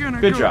 We're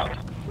gonna Good go. job.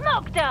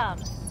 Smoked 'em.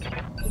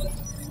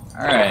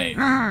 Alright.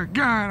 Ah,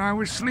 God, I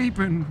was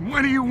sleeping.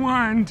 What do you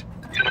want?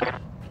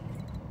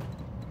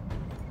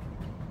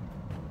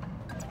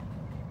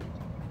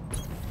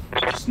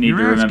 Just need You're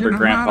to remember asking a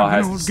Grandpa lot of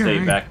has an to old stay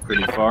guy. back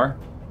pretty far.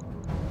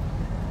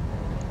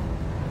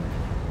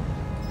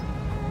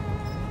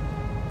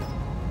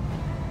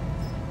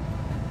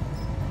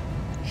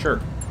 Sure.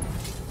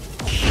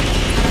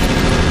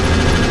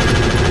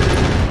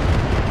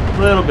 A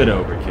little bit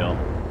overkill.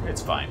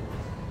 It's fine.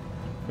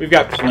 We've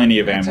got plenty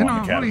of It's ammo an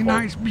on the awfully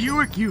catapult. nice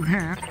Buick you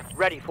have.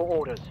 Ready for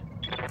orders.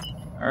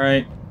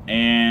 Alright,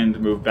 and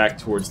move back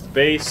towards the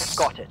base.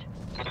 Got it.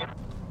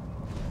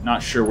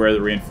 Not sure where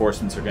the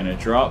reinforcements are going to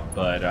drop,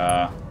 but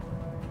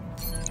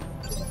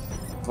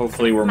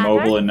hopefully we're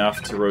mobile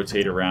enough to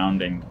rotate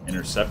around and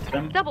intercept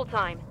them. Double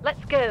time.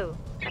 Let's go.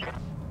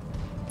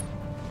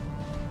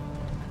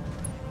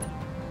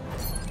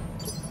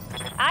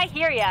 I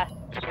hear ya.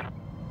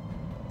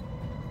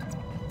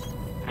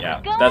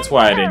 Yeah, Going that's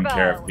why I didn't turbo.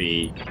 care if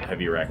the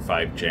Heavy Rack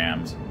 5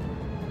 jammed.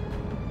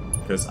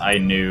 Because I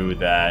knew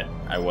that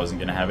I wasn't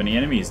going to have any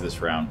enemies this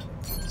round.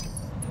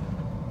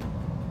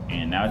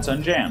 And now it's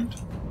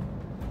unjammed.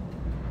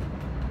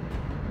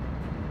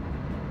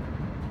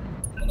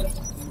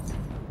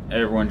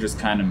 Everyone just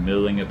kind of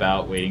milling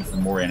about, waiting for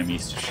more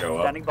enemies to show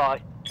up. Standing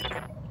by.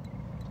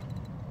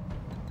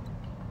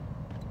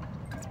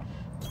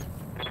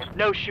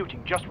 No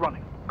shooting, just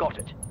running. Got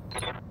it.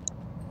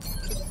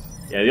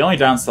 Yeah, the only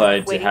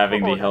downside to Waiting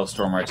having for the orders.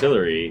 Hellstorm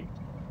artillery,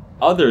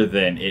 other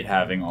than it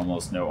having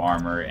almost no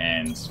armor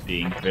and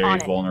being very On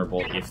it.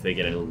 vulnerable if they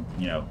get a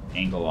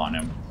angle on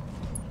him,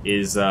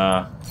 is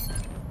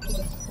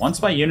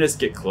once my units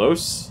get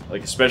close,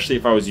 like especially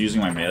if I was using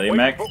my melee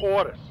mech, Waiting for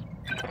orders.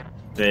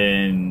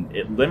 then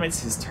it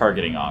limits his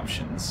targeting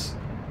options.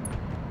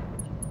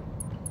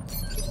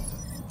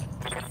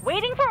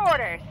 Waiting for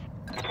orders.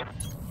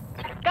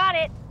 Got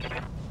it.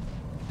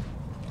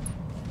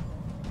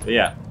 But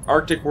yeah,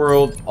 Arctic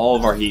world, all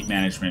of our heat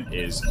management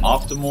is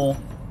optimal.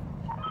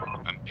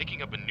 I'm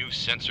picking up a new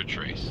sensor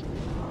trace.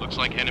 Looks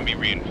like enemy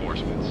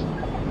reinforcements.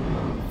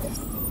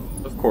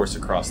 of course,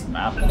 across the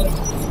map.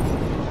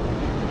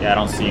 Yeah, I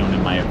don't see one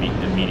in my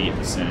immediate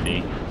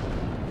vicinity.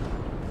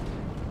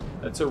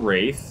 That's a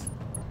Wraith.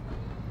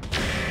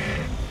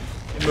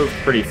 It moved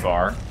pretty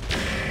far.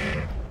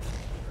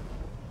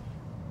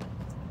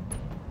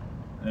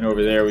 And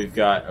over there we've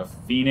got a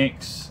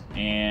Phoenix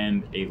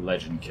and a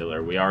Legend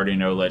Killer. We already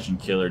know Legend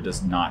Killer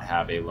does not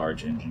have a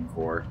large engine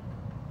core.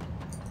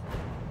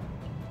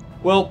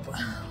 Well,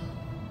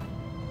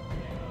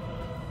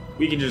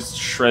 we can just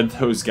shred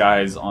those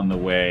guys on the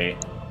way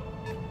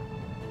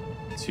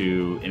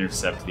to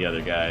intercept the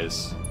other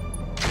guys.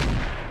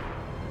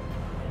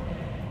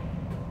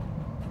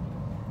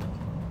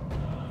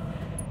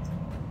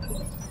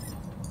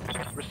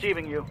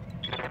 Receiving you.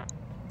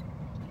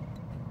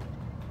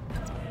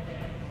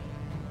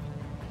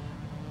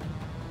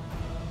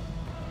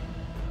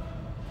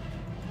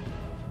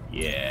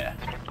 Yeah.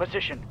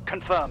 Position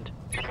confirmed.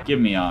 Give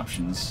me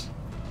options.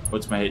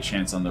 What's my hit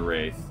chance on the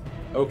Wraith?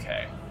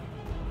 Okay.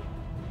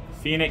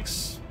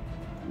 Phoenix,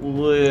 a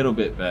little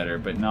bit better,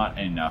 but not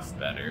enough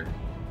better.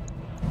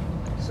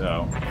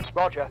 So,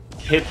 Roger.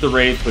 hit the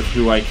Wraith with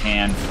who I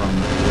can from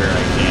where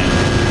I can.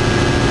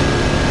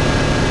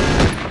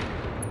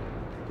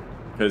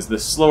 Because the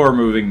slower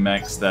moving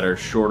mechs that are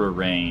shorter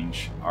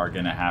range are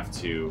going to have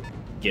to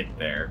get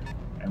there.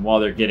 And while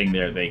they're getting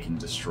there, they can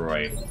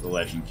destroy the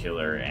Legend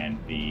Killer and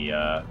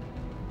the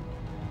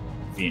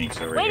Phoenix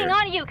over here. Waiting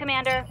on you,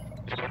 Commander.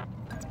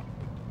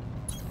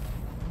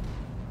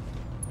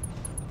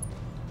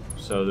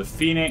 So the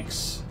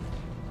Phoenix,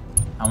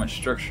 how much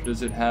structure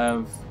does it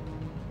have?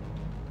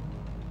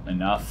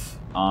 Enough.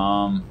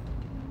 Wonder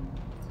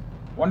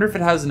if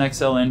it has an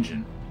XL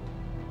engine.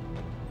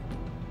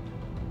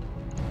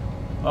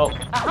 Well,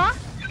 I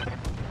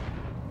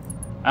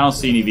don't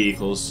see any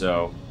vehicles,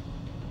 so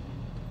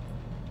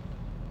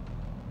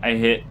I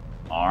hit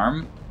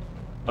arm.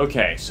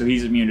 Okay, so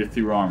he's immune to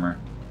through armor.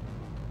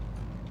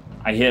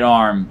 I hit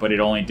arm, but it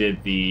only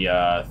did the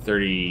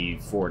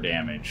 34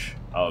 damage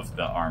of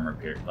the armor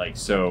period. Like,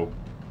 so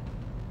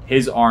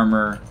his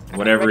armor,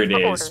 whatever it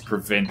is,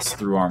 prevents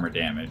through armor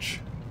damage.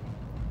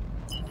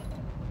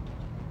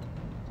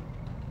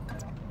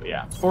 But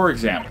yeah, for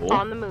example,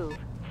 On the move.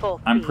 Full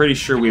I'm speed. pretty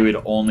sure we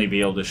would only be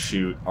able to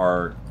shoot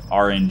our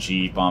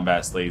RNG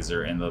bombast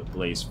laser and the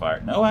blaze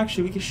fire. No,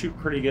 actually, we can shoot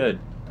pretty good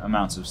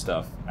amounts of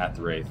stuff at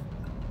the Wraith.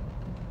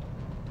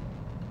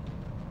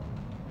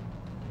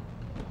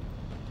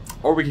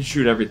 Or we can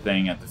shoot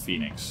everything at the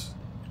Phoenix.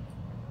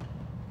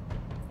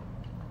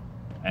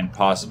 And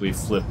possibly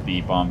flip the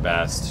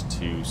bombast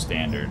to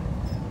standard.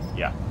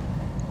 Yeah.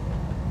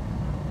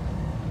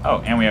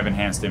 Oh, and we have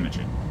enhanced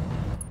imaging.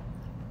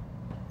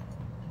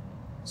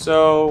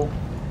 So,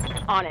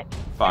 On it.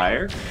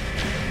 fire.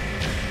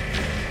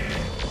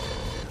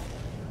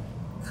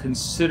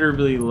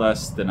 Considerably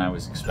less than I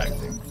was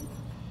expecting.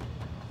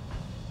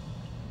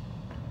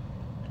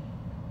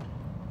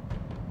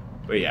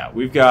 But yeah,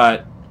 we've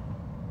got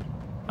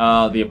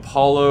the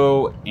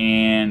Apollo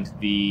and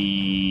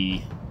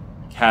the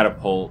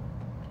catapult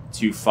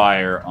to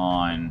fire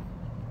on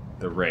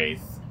the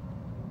Wraith.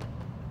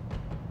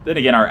 Then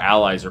again, our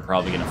allies are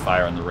probably going to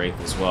fire on the Wraith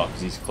as well,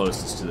 because he's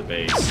closest to the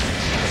base.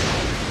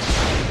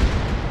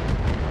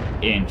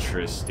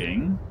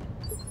 Interesting.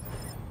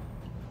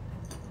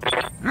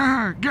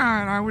 Ah,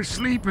 God, I was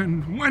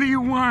sleeping. What do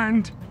you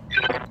want?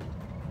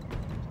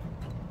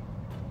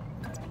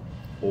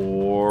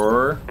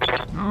 Or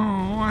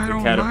Oh, I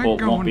don't catapult like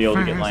going won't be able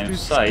to get fast. line of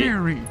It's sight.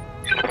 Scary.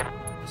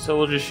 so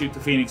we'll just shoot the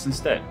Phoenix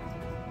instead.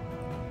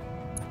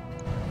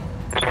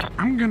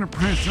 I'm gonna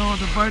press all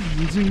the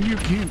buttons and you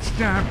can't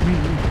stop me.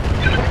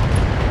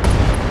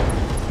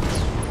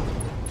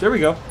 There we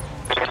go.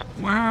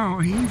 Wow,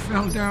 he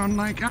fell down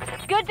like a...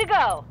 Good to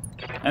go.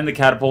 And the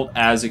catapult,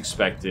 as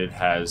expected,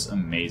 has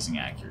amazing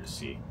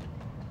accuracy.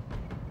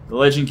 The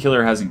Legend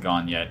Killer hasn't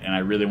gone yet, and I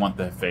really want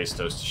the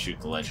Hephaestus to shoot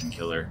the Legend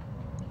Killer.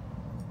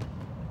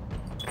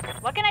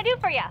 What can I do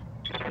for you?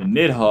 The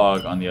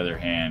Nidhogg, on the other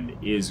hand,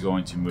 is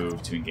going to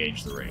move to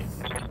engage the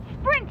Wraith.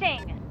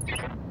 Sprinting.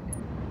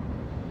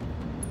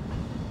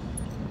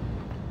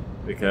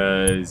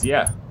 Because,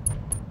 yeah.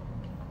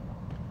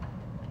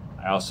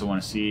 I also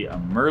want to see a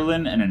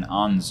Merlin and an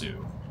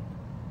Anzu.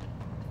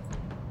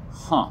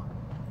 Huh.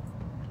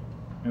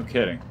 No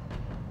kidding.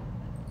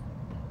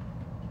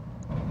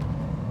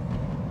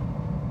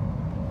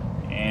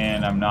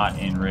 And I'm not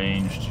in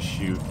range to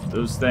shoot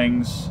those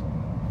things.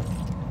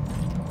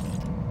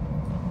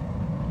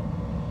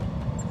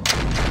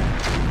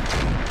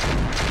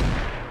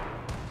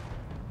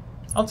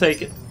 I'll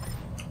take it.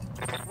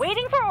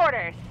 Waiting for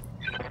orders.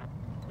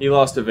 He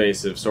lost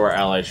evasive, so our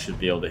allies should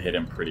be able to hit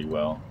him pretty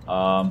well.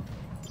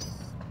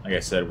 Like I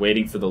said,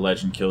 waiting for the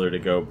Legend Killer to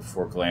go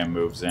before Glam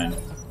moves in.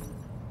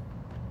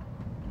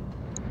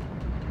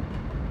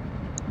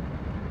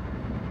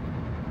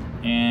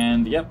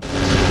 And, yep.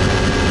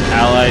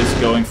 Allies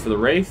going for the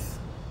Wraith.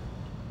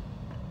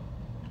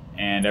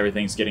 And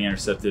everything's getting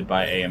intercepted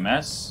by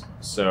AMS.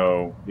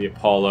 So the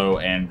Apollo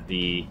and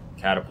the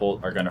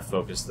Catapult are going to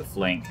focus the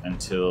flank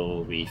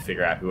until we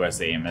figure out who has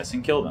the AMS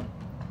and kill them.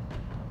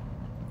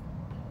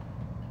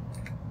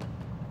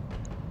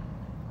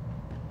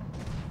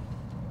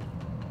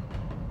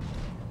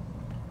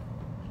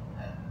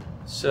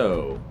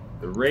 So,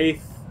 the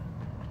Wraith.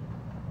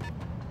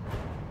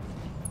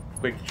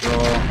 Quick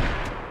draw.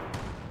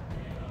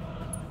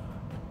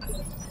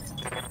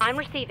 I'm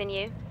receiving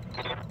you.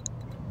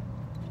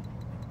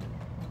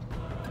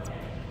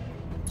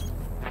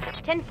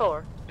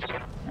 10-4.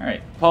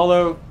 Alright,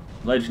 Apollo,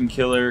 Legend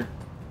Killer,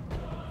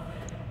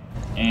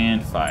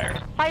 and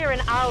fire. Fire an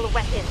owl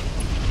weapon.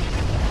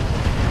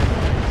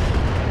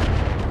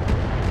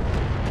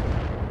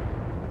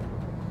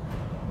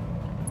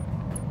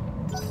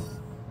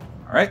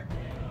 Alright.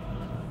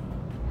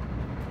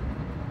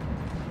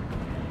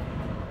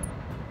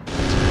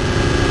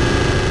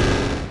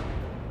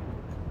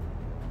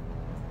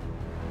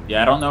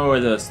 Yeah, I don't know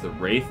whether it's the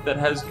Wraith that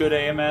has good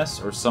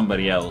AMS or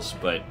somebody else,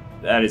 but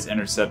that is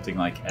intercepting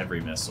like every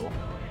missile.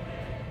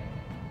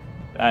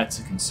 That's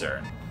a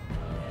concern.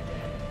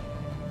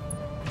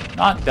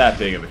 Not that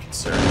big of a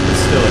concern, but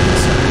still a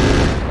concern.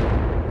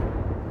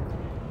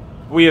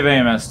 We have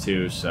AMS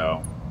too,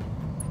 so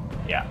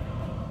yeah.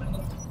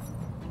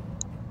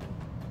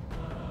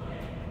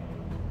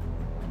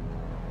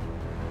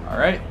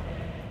 Alright.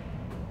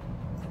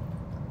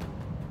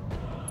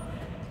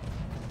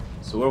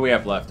 So what do we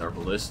have left? Our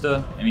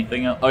ballista?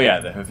 Anything else? Oh yeah,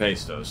 the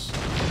Hephaestos.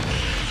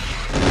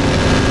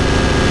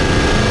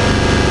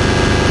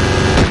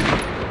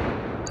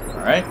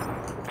 Alright.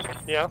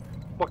 Yeah?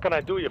 What can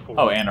I do you for?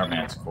 Oh, and our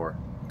Manticore.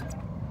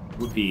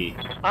 Whoopee.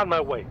 On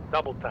my way.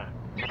 Double time.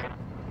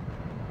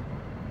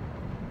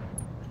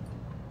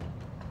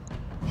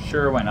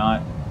 Sure, why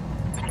not?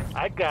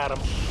 I got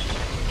him.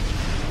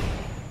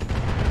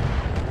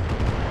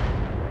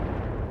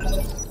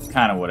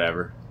 Kinda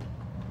whatever.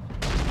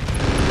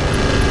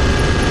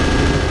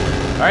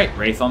 Alright,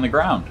 Wraith on the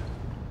ground.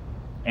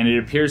 And it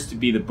appears to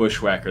be the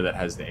Bushwhacker that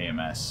has the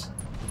AMS.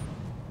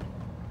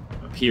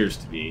 Appears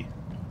to be.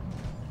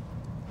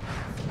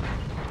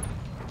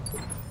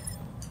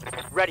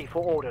 Ready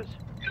for orders.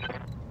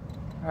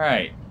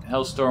 Alright,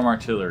 Hellstorm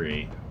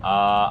Artillery.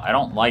 I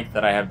don't like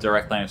that I have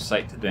direct line of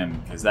sight to them,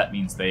 because that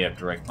means they have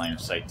direct line of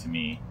sight to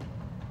me.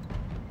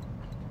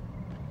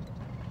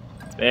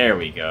 There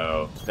we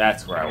go.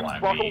 That's where I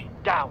want to be.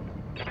 Down.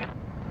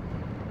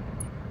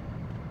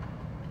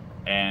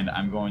 And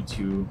I'm going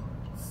to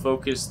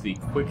focus the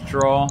quick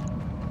draw.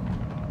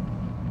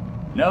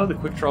 No, the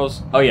quick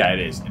draw's... Oh yeah, it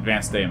is.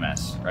 Advanced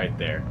AMS, right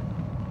there.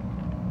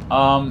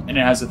 And it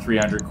has a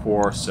 300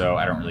 core, so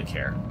I don't really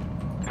care.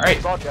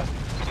 Alright. Roger.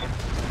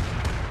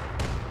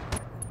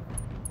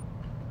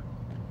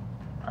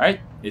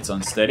 Alright, it's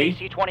unsteady.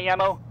 AC-20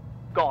 ammo,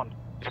 gone.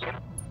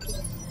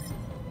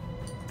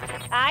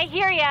 I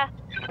hear ya.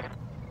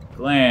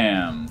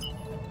 Glam.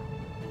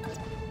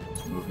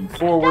 Moving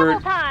forward.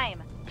 Double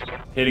time.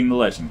 Hitting the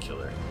Legend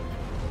Killer.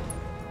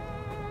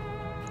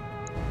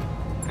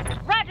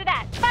 Roger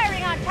that.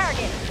 Firing on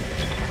target.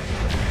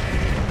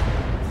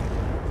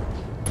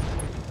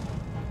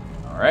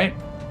 Alright.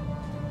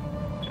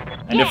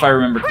 And if I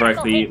remember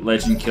correctly,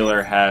 Legend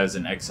Killer has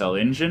an XL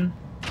engine.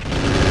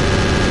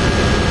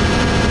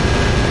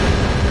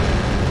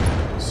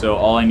 So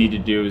all I need to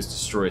do is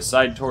destroy a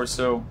side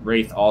torso.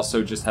 Wraith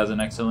also just has an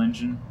XL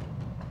engine.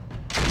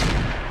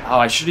 Oh,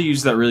 I should have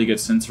used that really good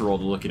sensor roll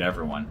to look at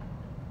everyone.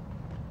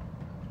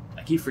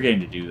 I keep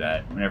forgetting to do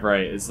that whenever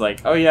it's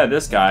like, oh yeah,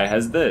 this guy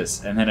has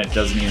this. And then it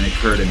doesn't even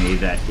occur to me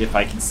that if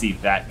I can see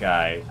that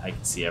guy, I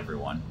can see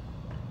everyone.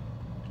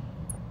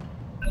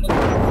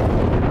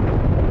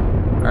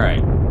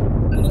 Alright.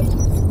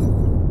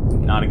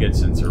 Not a good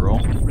sensor roll.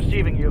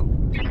 Receiving you.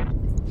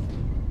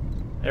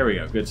 There we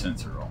go, good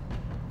sensor roll.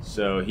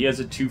 So he has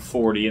a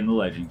 240 in the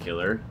Legend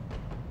Killer.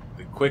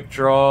 The Quick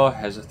Draw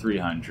has a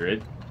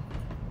 300.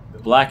 The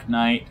Black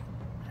Knight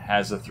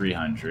has a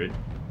 300.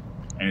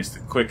 And it's the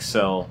Quick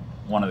Cell,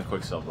 one of the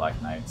Quick Cell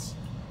Black Knights.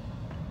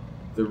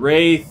 The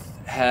Wraith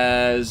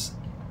has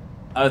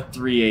a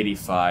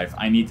 385.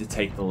 I need to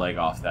take the leg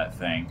off that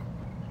thing.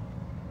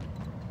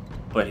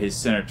 But his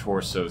center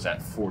torso's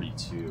at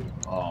 42.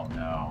 Oh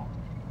no.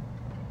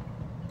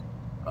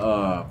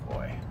 Oh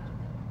boy.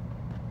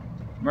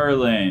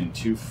 Merlin,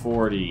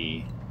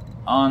 240.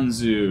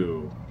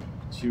 Anzu,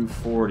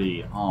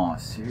 240. Oh,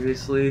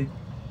 seriously?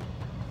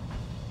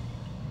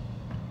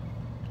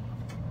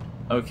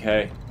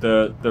 Okay,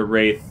 the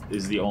Wraith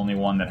is the only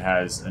one that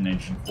has an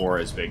engine core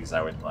as big as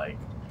I would like.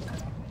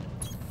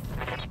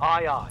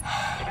 Aye,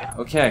 aye.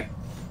 Okay.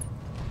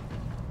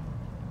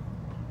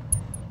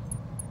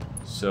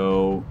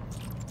 So,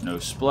 no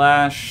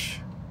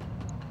splash.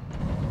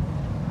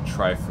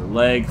 Try for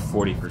leg,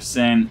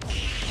 40%.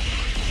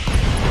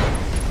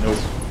 Nope.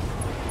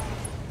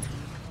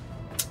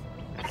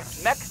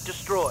 Mech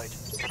destroyed.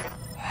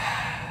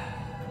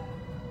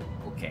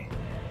 Okay.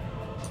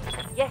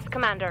 Yes,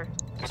 Commander.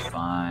 It's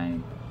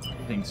fine.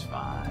 Everything's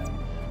fine.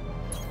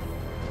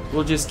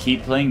 We'll just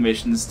keep playing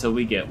missions till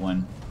we get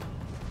one.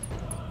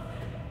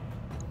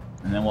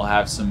 And then we'll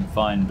have some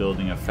fun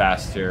building a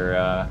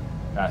faster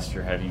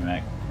heavy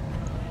mech.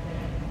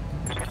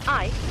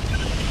 Aye.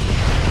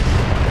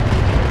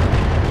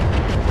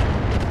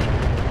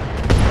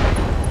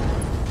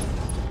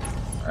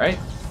 Alright.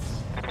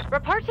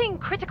 Reporting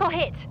critical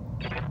hit.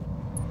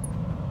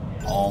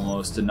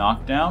 Almost a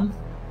knockdown.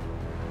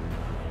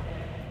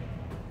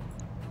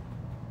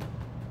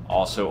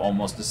 Also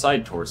almost a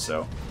side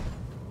torso.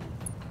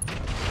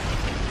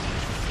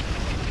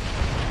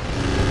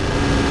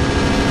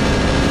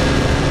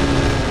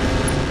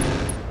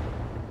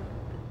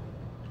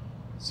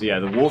 So yeah,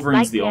 the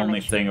Wolverine's the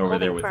only thing over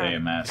there with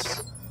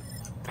AMS.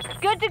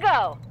 Good to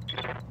go.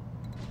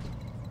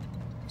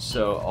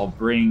 So I'll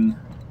bring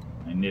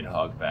my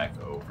Nidhogg back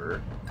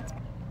over.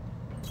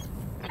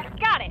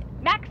 Got it.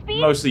 Max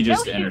speed. Mostly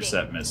just no to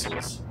intercept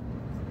missiles.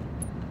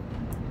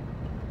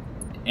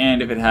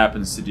 And if it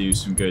happens to do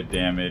some good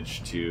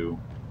damage to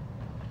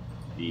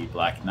the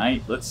Black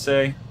Knight, let's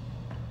say,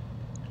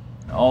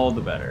 all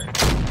the better.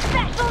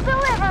 Special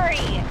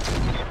delivery.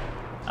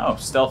 Oh,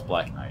 Stealth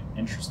Black Knight.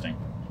 Interesting.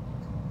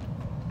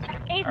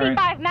 AC-5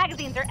 right.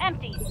 Magazines are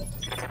empty.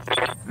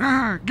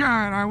 Ah,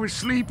 God, I was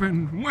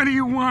sleeping. What do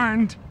you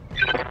want?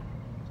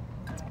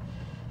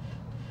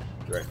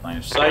 Direct line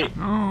of sight.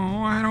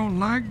 Oh, I don't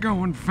like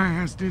going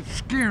fast. It's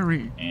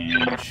scary.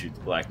 And shoot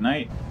the Black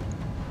Knight.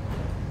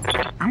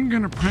 I'm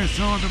gonna press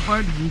all the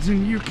buttons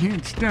and you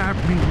can't stop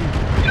me.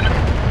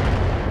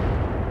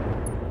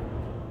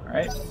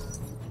 Alright.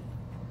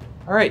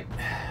 Alright.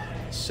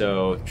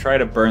 So, try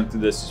to burn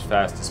through this as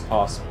fast as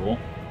possible.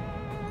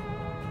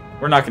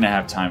 We're not going to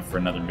have time for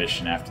another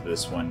mission after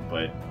this one,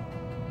 but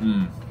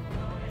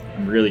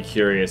I'm really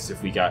curious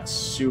if we got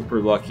super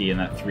lucky and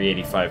that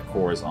 385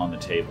 core is on the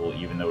table,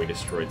 even though we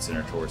destroyed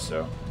Center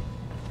Torso.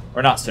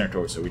 Or not Center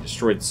Torso, we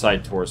destroyed the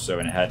side torso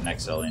and it had an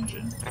XL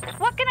engine.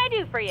 What can I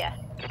do for you?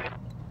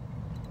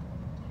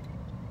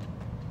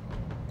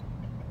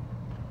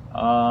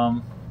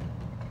 The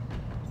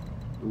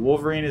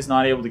Wolverine is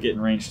not able to get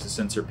in range to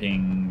sensor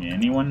ping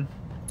anyone.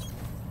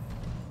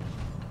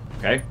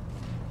 Okay.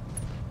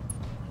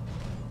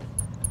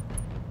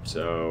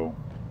 So,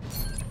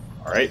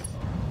 alright.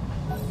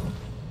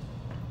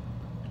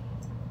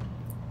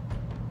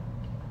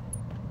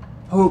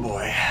 Oh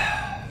boy.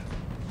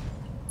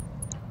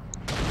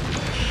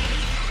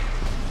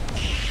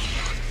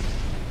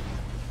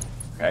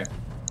 Okay.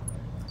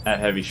 That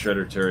heavy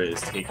shredder turret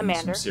is taking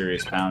some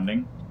serious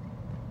pounding.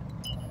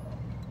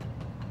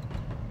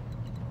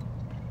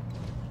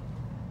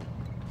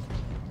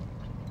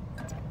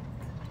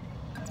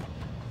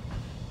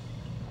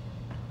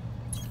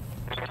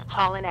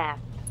 Hauling ass.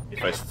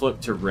 If I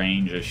flip to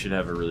range, I should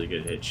have a really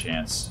good hit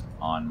chance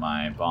on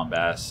my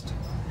Bombast.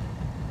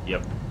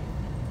 Yep.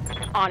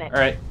 On it.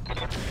 Alright.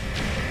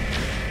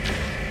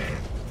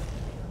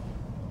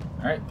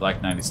 Alright,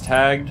 Black Knight is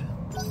tagged.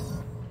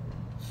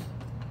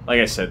 Like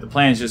I said, the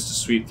plan is just to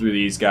sweep through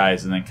these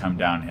guys and then come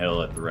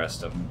downhill at the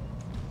rest of them.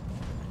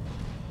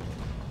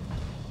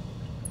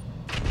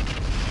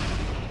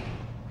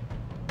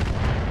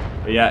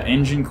 But yeah,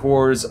 engine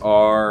cores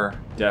are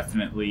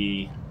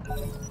definitely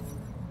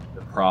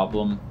the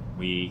problem.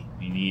 We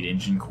need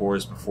engine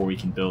cores before we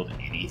can build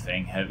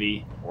anything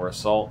heavy or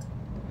assault.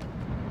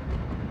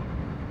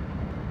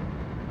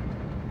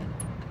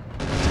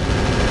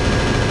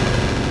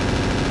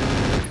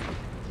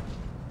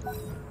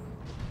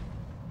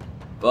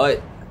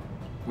 But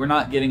we're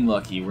not getting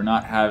lucky. We're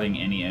not having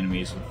any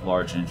enemies with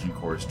large engine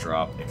cores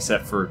drop,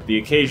 except for the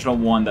occasional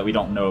one that we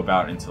don't know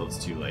about until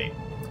it's too late.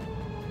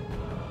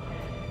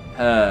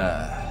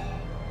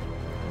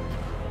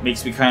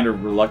 Makes me kind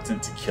of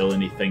reluctant to kill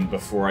anything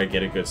before I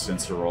get a good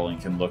sensor roll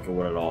and can look at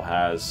what it all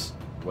has.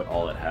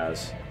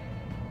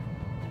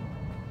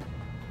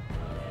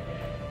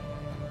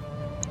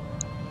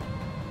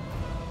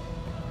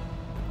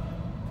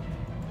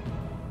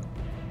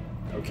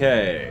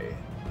 Okay.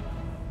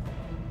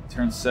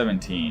 Turn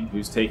 17.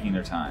 Who's taking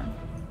their time?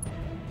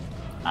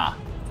 Ah,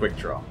 quick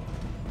draw.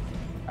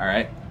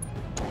 Alright.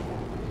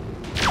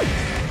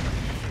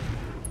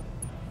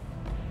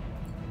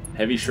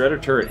 Heavy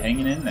shredder turret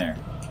hanging in there.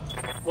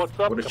 What's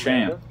up, What a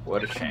Commander? champ.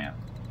 What a champ.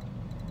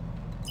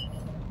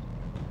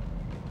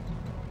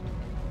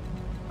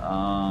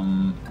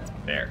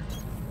 There.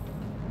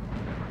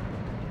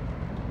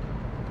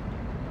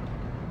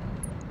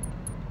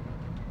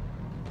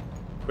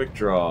 Quick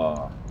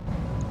draw.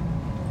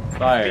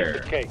 Fire.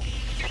 Piece of cake.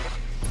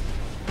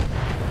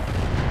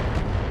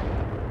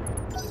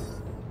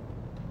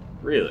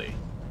 Really?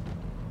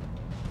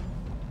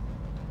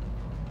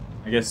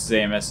 I guess his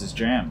AMS is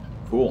jammed.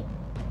 Cool.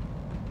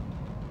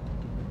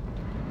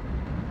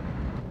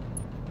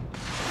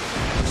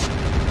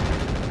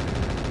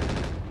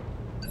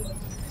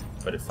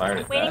 But it fired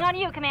at Waiting that. on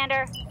you,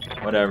 Commander.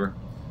 Whatever.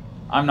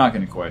 I'm not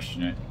going to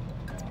question it.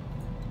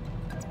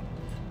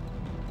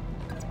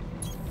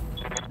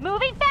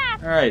 Moving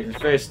fast. Alright,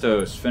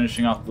 Hephaestus,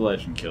 finishing off the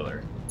Legend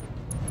Killer.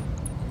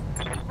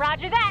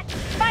 Roger that.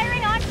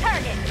 Firing on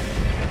target.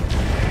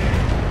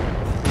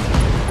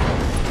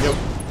 Yep.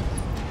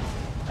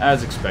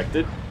 As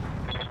expected.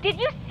 Did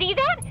you see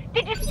that?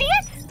 Did you see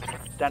it?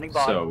 Standing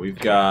by. So, we've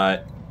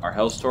got our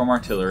Hellstorm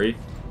Artillery.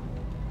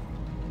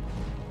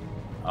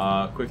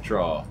 Quick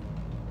draw.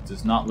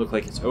 Does not look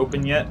like it's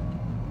open yet.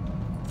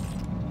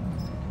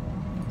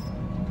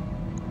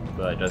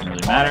 But it doesn't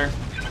really matter.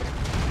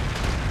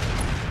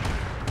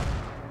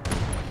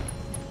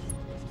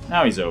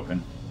 Now he's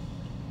open.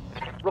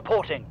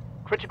 Reporting.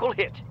 Critical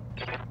hit.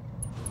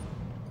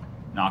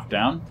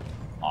 Knockdown.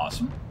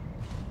 Awesome.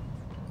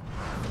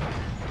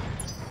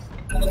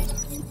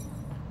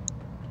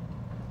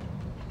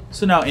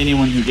 So now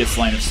anyone who gets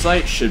line of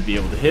sight should be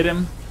able to hit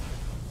him.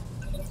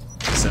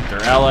 Except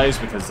their allies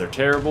because they're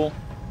terrible.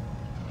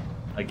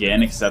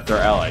 Again, except their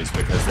allies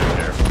because they're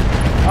terrible.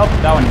 Oh,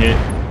 that one hit.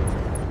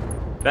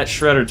 That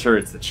Shredder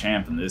turret's the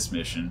champ in this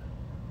mission.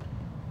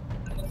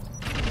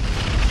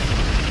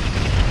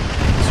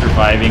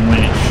 Surviving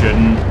when it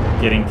shouldn't,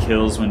 getting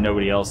kills when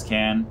nobody else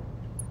can.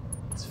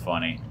 It's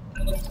funny.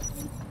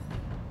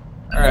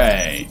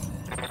 Alright.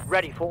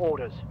 Ready for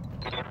orders.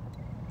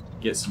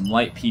 Get some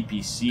light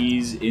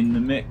PPCs in the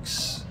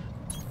mix.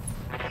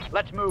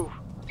 Let's move.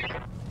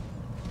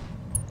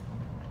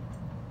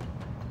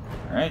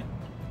 Alright.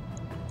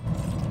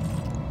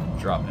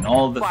 Dropping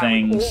all of the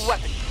Firing things. all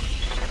weapons.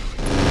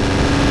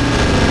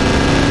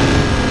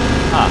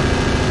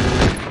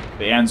 Ah.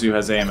 The Anzu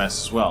has AMS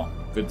as well.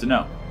 Good to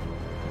know.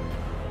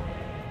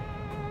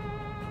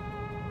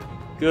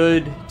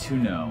 Good to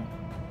know.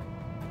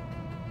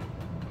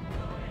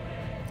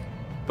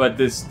 But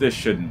this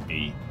shouldn't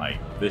be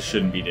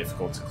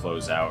difficult to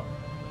close out.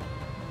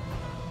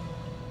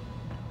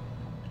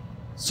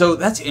 So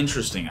that's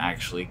interesting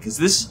actually,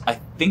 because I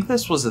think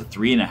this was a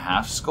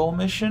 3.5 skull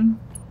mission.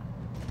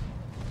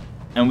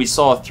 And we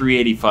saw a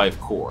 385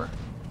 core.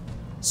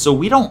 So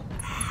we don't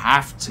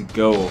have to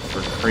go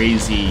for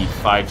crazy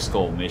 5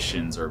 skull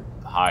missions or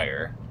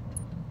higher.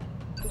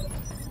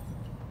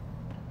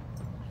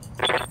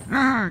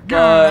 Ah, God,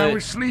 But I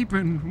was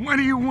sleeping. What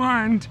do you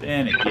want?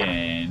 then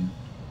again...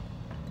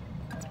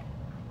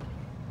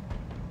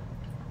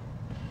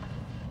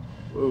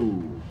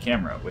 Whoa,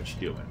 camera, what you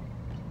doing?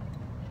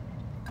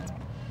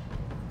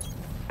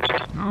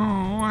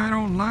 Oh, I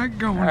don't like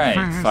going Alright,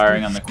 fast.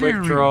 firing It's on the quick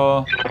scary.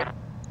 draw.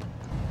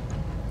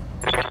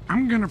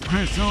 I'm gonna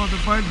press all the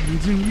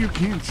buttons and you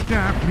can't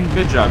stop me.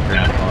 Good job,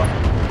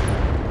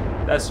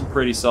 Grandpa. That's some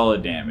pretty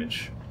solid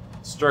damage.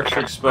 Structure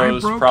I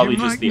exposed, broke probably you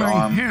just like the my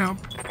arm. hip.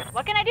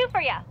 What can I do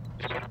for you?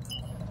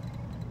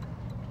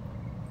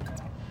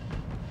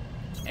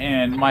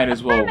 And might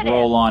as well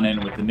roll on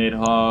in with the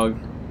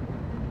Nidhogg.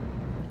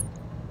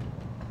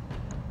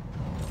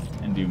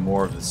 And do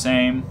more of the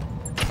same.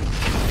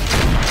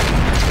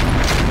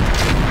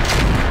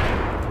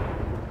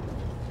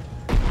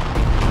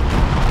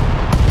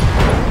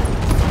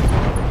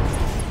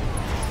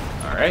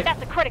 Alright.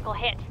 That's a critical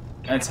hit.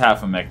 That's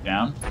half a mech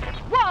down.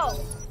 Whoa!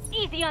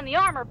 Easy on the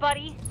armor,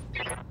 buddy.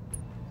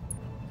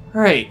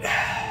 Alright.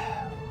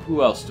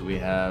 Who else do we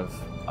have?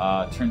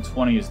 Turn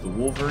 20 is the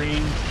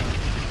Wolverine.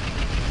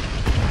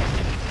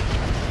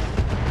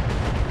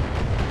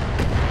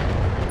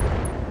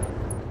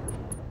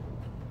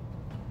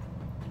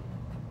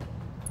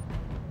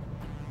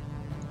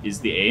 Is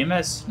the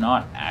AMS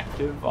not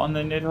active on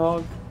the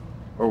Nidhogg?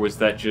 Or was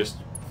that just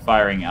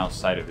firing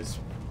outside of his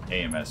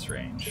AMS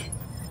range?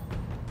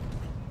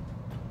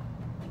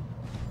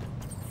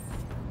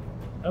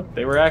 Oh,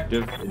 they were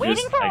active. I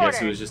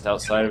guess it was just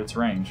outside of its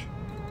range.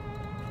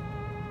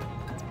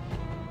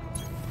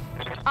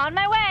 On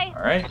my way.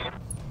 Alright.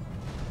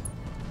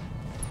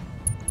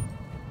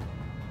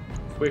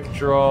 Quick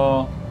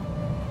draw.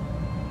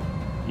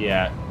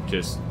 Yeah,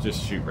 just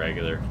shoot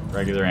regular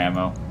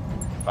ammo.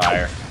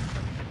 Fire.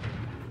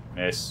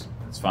 Miss.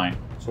 It's fine.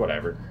 It's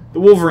whatever. The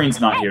Wolverine's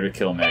not here to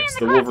kill mechs.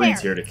 The Wolverine's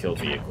here to kill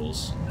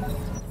vehicles.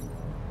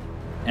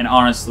 And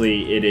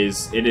honestly, it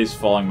is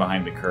falling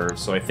behind the curve,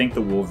 so I think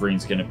the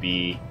Wolverine's gonna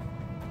be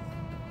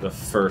the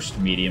first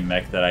medium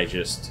mech that I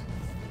just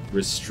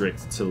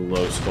restrict to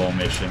low skull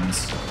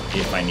missions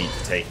if I need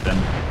to take them.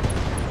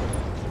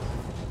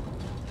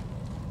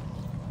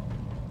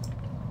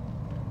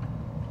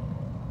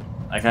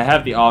 Like, I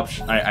have the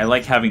option, I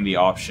like having the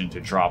option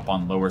to drop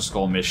on lower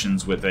skull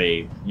missions with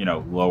a, you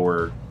know,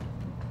 lower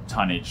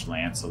tonnage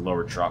lance, a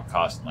lower drop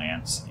cost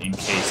lance, in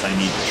case I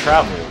need to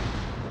travel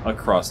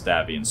across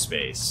Davion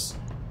space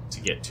to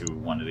get to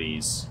one of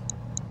these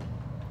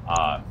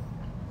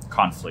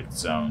conflict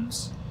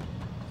zones.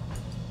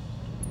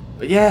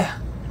 But yeah,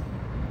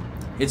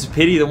 it's a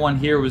pity the one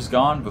here was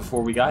gone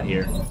before we got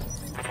here.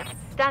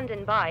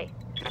 Standing by.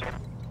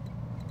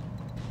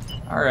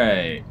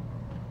 Alright.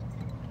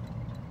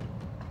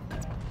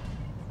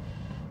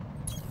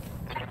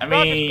 I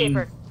mean,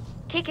 Roger,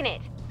 kicking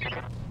it.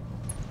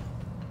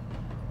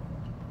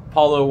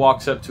 Paulo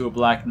walks up to a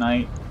Black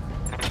Knight.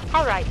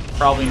 All right.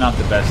 Probably not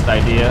the best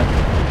idea,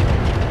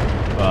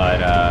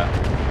 but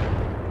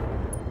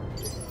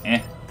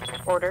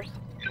Orders.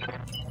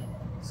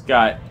 It's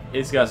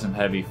got some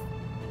heavy.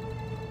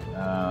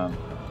 Yeah,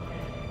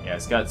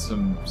 it's got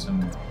some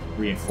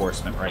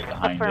reinforcement right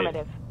behind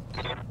Affirmative.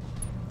 it.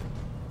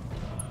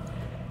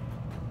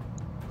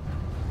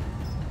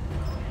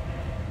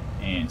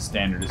 And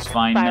standard is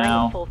fine Firing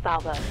now. full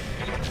salvo.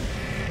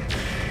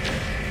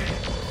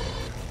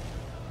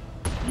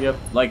 Yep,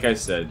 like I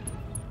said,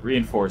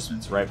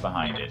 reinforcements right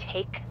behind it.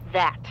 Take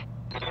that.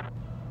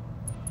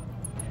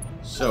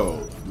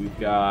 So we've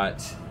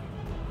got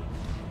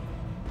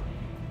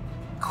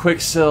quick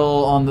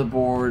sell on the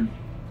board.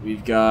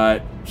 We've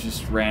got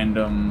just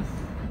random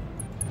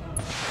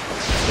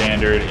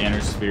standard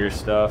inner sphere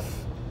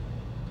stuff.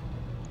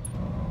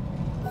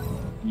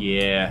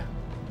 Yeah.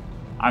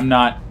 I'm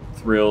not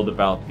thrilled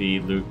about the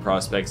loot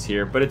prospects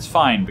here, but it's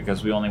fine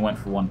because we only went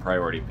for one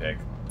priority pick.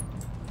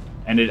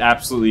 And it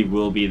absolutely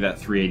will be that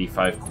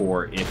 385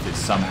 core if it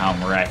somehow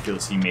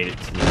miraculously made it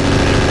to the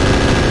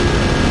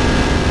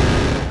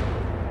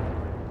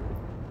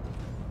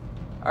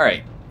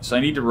Alright, so I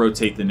need to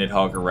rotate the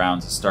Nidhogg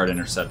around to start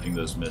intercepting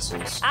those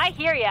missiles. I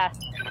hear ya.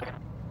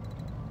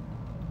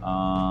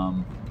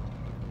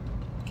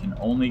 Can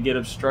only get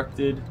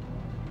obstructed.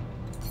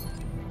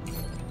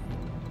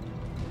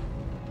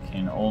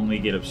 Can only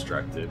get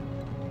obstructed.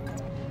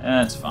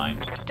 That's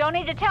fine. Don't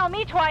need to tell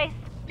me twice.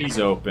 He's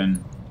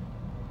open.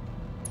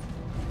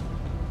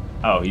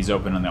 Oh, he's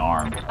open on the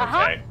arm.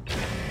 Okay.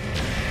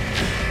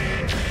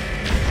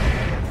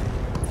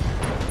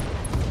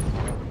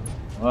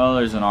 Well,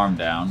 there's an arm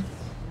down.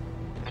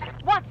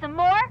 Want some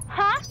more,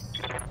 huh?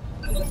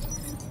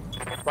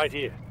 Right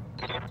here.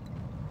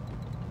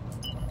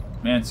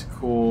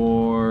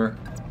 Manticore.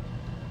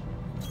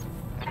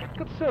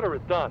 Consider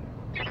it done.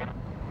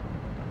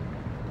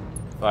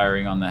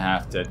 Firing on the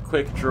half-dead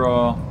quick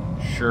draw.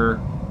 Sure.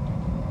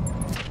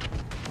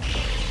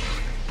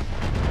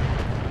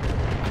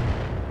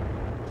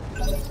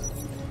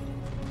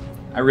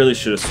 I really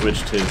should have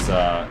switched his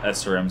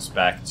SRMs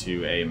back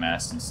to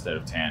AMS instead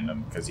of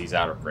tandem because he's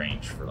out of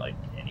range for like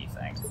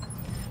anything.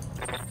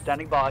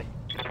 Standing by.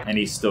 And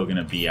he's still going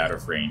to be out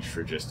of range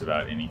for just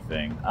about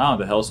anything. Oh,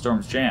 the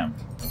Hellstorm's jammed.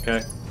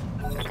 Okay.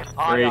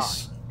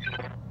 Brace.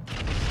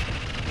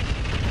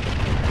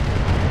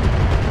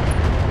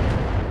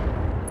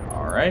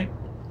 Alright.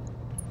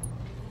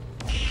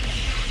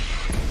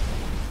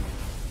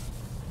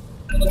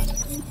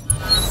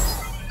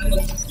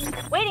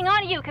 Waiting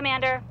on you,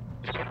 Commander.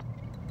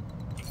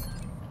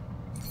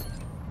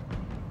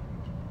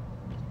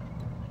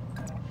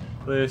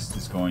 List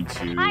is going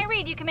to I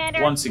read you,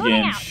 Commander. once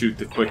again shoot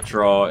the quick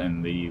draw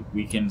in the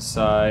weakened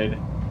side.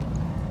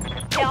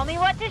 Tell me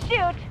what to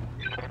shoot.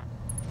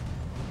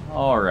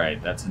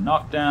 Alright, that's a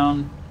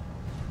knockdown.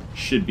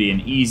 Should be an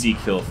easy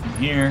kill from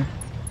here.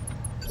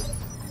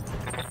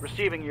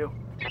 Receiving you.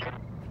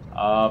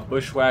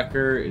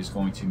 Bushwhacker is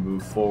going to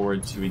move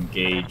forward to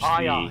engage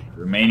the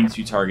remaining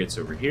two targets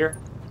over here.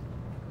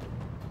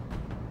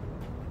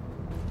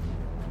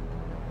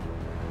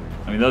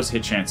 I mean, those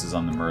hit chances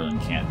on the Merlin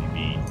can't be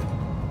beat.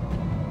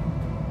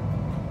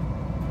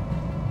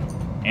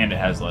 And it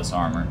has less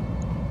armor.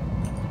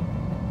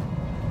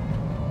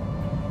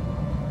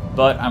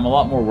 But I'm a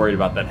lot more worried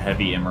about that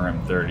heavy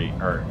MRM 30,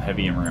 or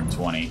heavy MRM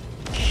 20. So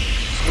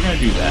we're gonna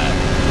do that.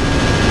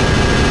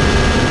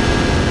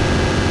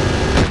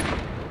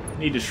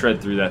 Need to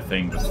shred through that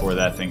thing before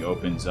that thing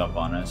opens up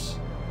on us.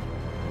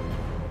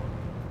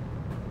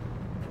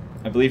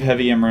 I believe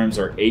heavy MRMs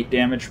are 8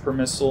 damage per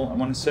missile, I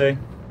want to say.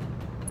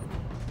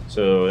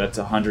 So that's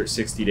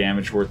 160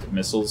 damage worth of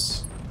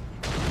missiles.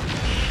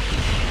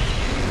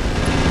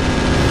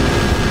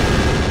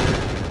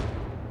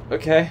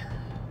 Okay,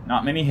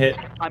 not many hit.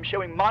 I'm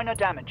showing minor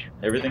damage.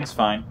 Everything's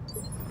fine.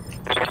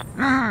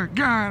 Ah,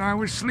 God, I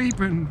was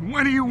sleeping.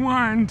 What do you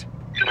want?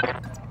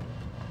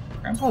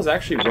 Grandpa's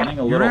actually running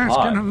a You're little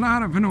asking hot. a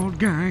lot of an old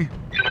guy.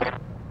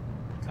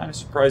 Kind of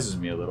surprises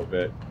me a little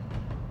bit.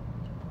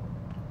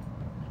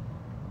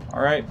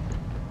 Alright.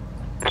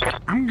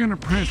 I'm gonna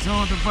press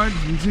all the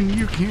buttons and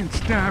you can't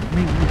stop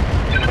me.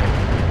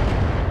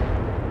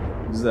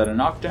 Is that a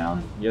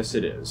knockdown? Yes,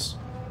 it is.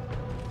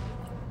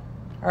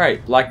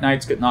 Alright, Black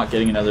Knight's not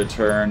getting another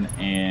turn,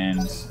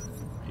 and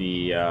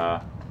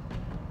the,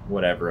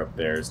 whatever up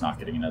there is not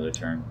getting another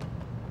turn.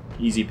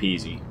 Easy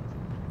peasy.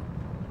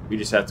 We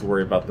just have to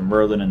worry about the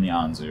Merlin and the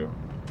Anzu.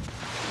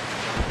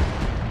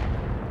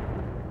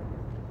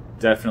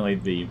 Definitely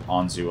the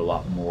Anzu a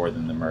lot more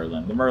than the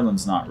Merlin. The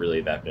Merlin's not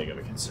really that big of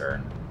a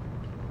concern.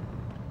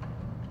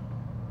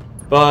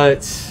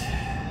 But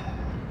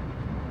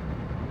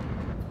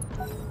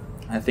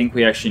I think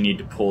we actually need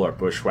to pull our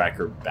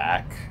Bushwhacker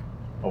back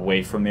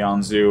away from the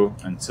Anzu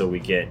until we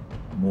get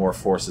more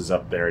forces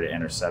up there to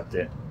intercept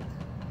it.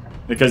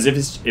 Because if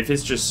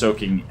it's just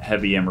soaking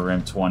heavy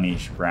MRM 20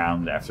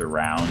 round after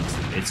round,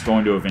 it's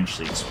going to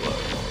eventually explode.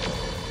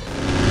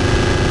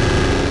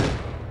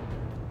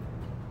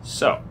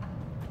 So,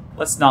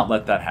 let's not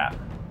let that happen.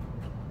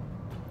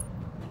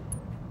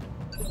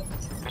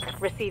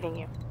 Receiving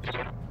you.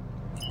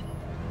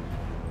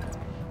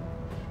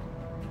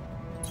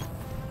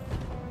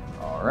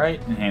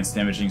 Alright, enhanced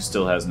imaging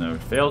still has no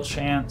fail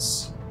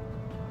chance.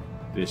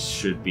 This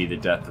should be the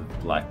death of the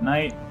Black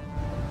Knight.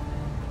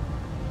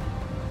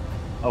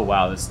 Oh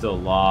wow, that's still a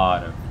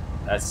lot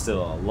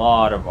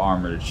of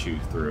armor to chew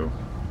through.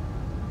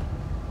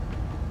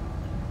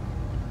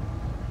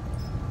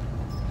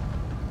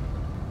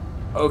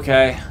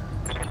 Okay.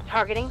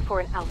 Targeting for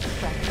an alpha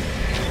strike.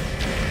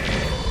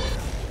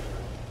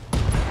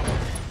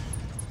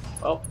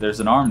 Well, there's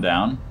an arm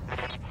down.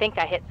 Think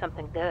I hit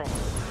something good.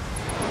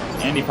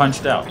 And he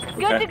punched out.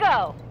 Good to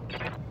go.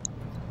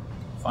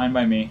 Fine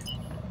by me.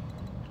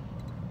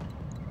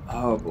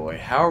 Oh boy,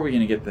 how are we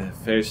gonna get the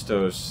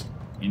Hephaestos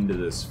into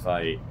this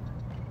fight?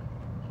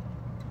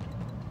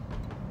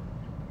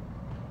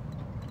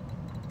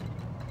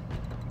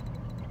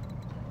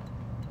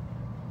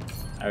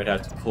 I would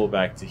have to pull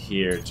back to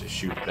here to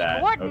shoot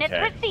that. Coordinates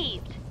Okay.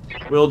 received.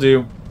 Will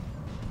do.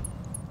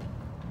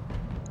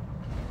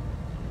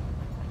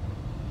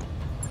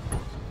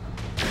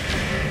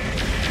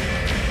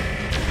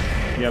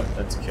 Yep,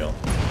 that's a kill.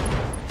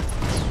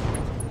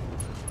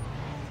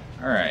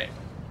 Alright.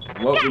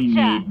 What we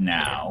need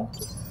now...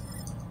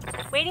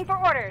 Waiting for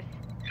orders.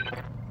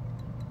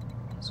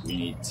 So we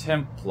need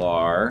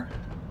Templar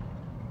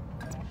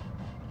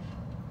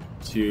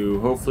to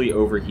hopefully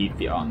overheat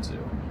the Anzu.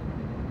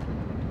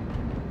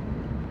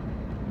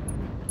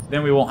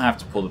 Then we won't have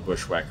to pull the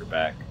Bushwhacker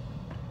back.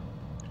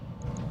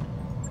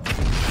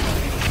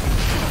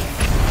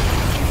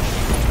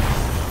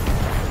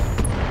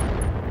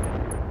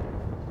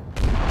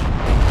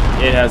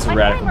 It has a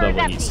radical double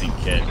heatsink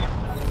kit.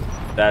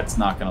 That's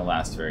not going to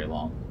last very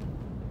long.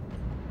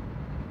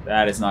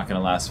 That is not going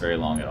to last very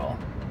long at all.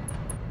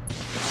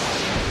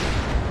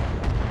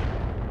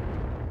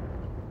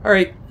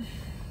 Alright.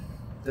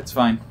 That's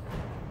fine.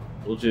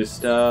 We'll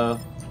just,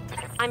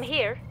 I'm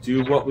here.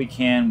 do what we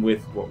can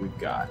with what we've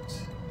got.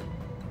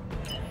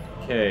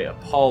 Okay,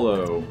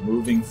 Apollo,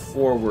 moving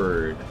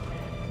forward.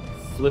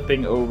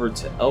 Flipping over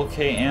to LK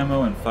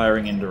ammo and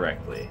firing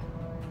indirectly.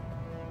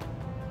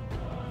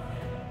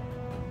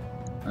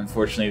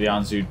 Unfortunately, the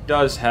Anzu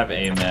does have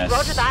AMS.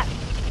 Roger that.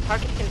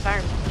 Target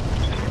confirmed.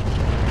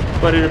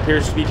 But it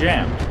appears to be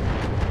jammed.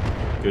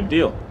 Good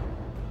deal.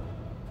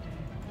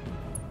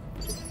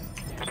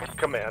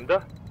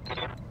 Commander.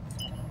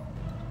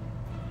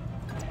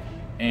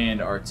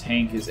 And our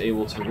tank is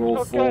able to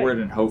roll forward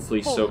and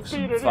hopefully soak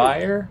some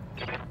fire.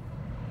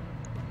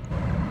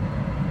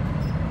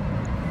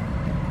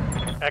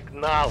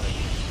 Acknowledge.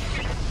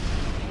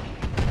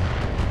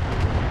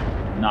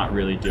 Not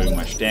really doing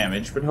much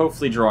damage, but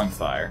hopefully drawing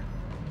fire.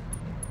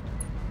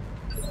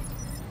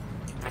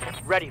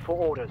 Ready for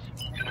orders.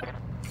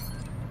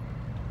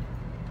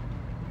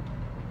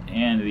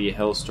 And the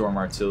Hellstorm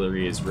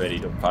artillery is ready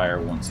to fire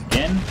once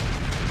again.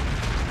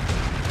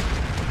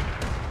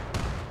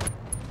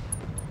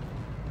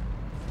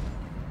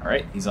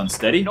 Alright, he's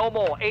unsteady. No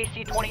more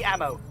AC-20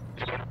 ammo.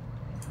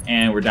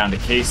 And we're down to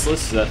caseless,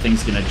 so that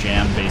thing's gonna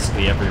jam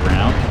basically every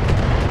round.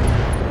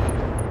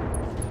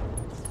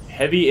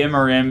 Heavy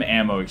MRM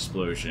ammo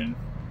explosion.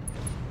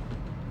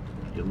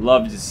 You'd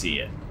love to see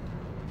it.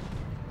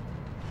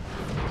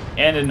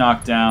 And a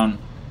knockdown.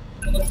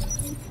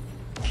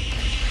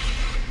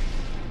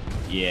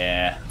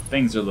 Yeah,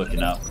 things are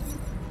looking up.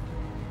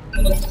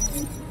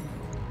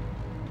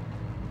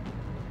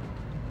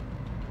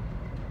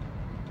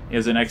 He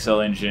has an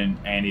XL engine,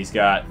 and he's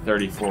got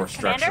 34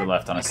 structure Commander?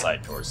 left on his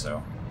side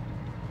torso.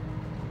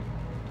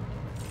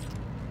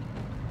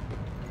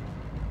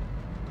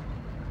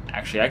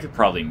 Actually, I could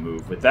probably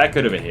move. With that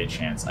good of a hit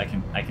chance, I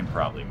can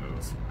probably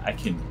move. I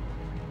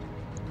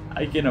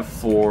can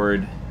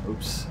afford,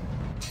 oops,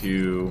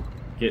 to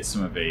get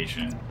some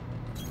evasion.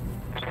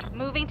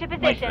 Moving to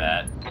position. Like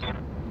that.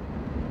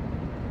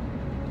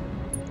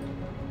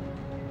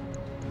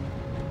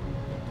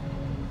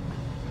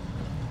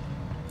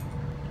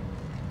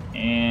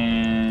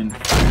 And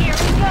Here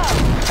we go.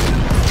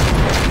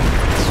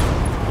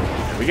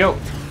 there we go.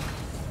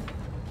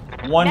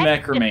 One Mech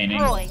mech remaining.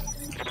 destroyed.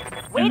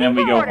 And Waiting then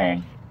we for go orders.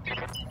 home.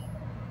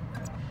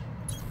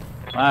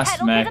 Last Pedal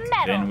to mech, the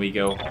metal. then we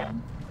go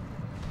home.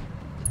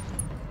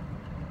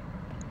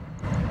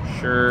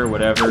 Sure,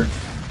 whatever.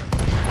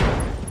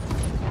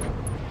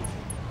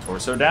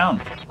 Torso down.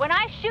 When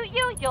I shoot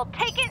you, you'll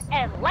take it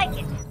and like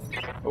it.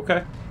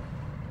 Okay.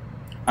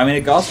 I mean,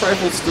 a Gauss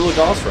rifle is still a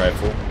Gauss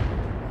rifle.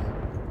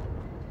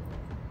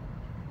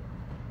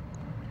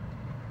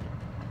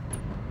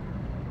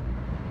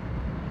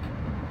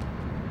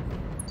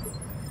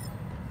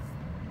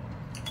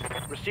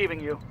 Receiving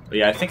you. But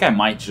yeah, I think I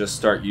might just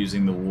start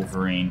using the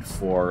Wolverine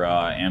for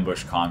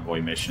ambush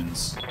convoy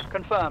missions.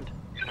 Confirmed.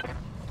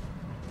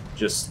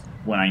 Just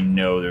when I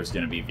know there's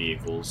going to be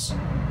vehicles.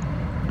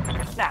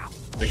 Now.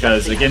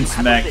 Because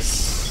against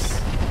mechs,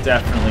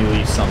 definitely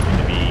leaves something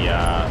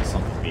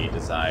to be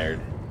desired.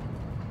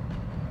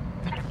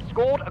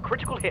 Scored a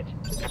critical hit.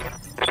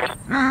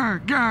 Ah,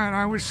 God,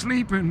 I was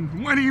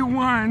sleeping. What do you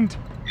want?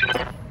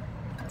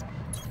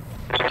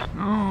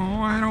 Oh,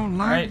 I don't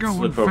like Alright,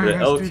 going flip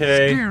fast. over to LK.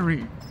 It's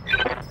scary.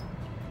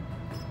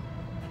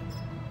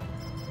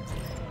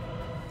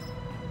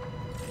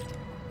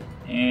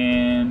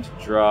 And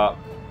drop.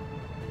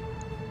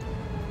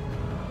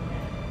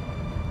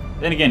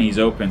 Then again, he's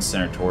open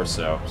center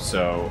torso,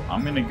 so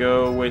I'm gonna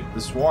go with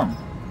the swarm.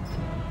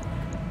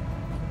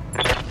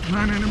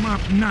 Running him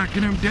up,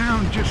 knocking him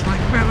down just like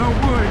Bellow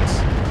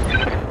Woods.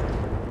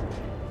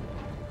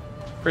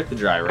 Crit the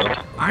gyro.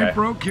 Okay. I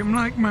broke him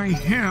like my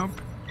hip.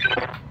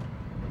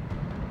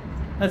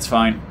 That's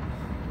fine.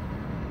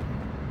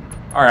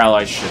 Our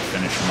allies should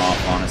finish him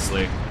off,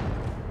 honestly.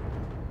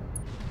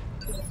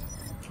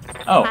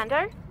 Oh,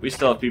 Commander? We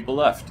still have people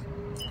left.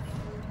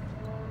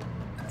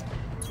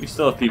 We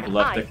still have people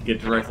left that can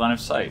get direct line of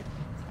sight.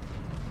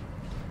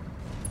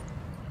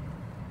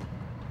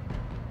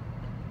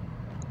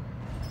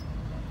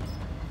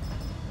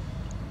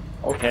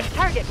 Okay.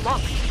 Target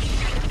locked.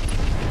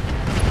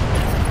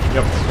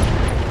 Yep.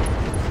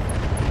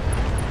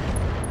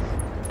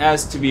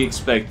 As to be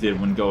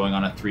expected when going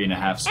on a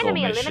 3.5 skull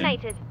Enemy mission.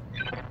 eliminated.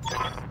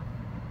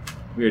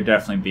 We are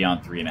definitely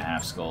beyond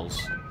 3.5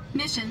 skulls.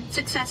 Mission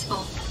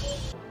successful.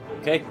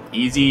 Okay,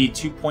 easy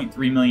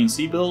 2.3 million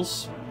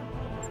C-bills.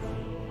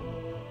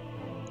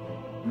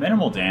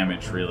 Minimal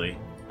damage, really.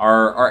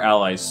 Our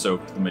allies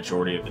soaked the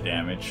majority of the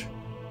damage.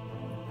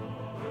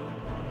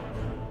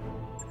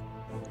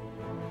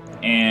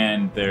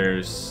 And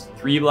there's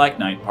 3 Black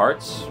Knight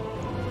parts.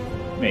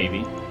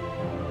 Maybe.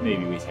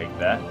 Maybe we take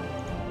that.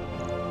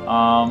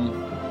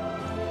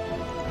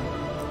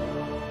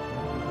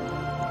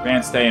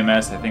 Advanced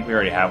AMS, I think we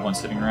already have one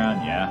sitting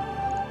around, yeah.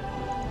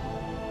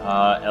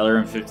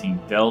 LRM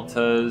 15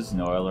 Deltas,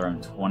 no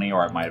LRM 20,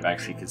 or I might have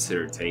actually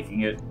considered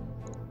taking it.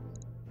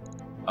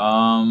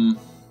 Oh,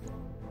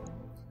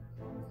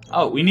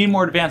 we need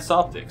more advanced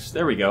optics.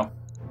 There we go.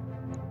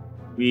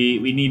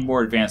 We need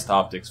more advanced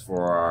optics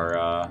for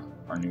our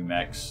new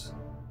mechs.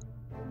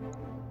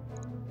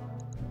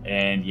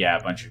 And yeah,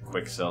 a bunch of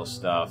quick sell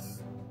stuff.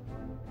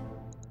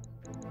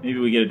 Maybe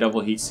we get a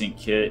double heatsink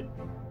kit.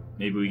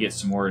 Maybe we get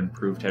some more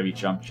improved heavy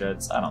jump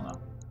jets. I don't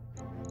know.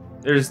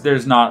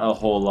 There's not a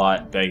whole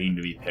lot begging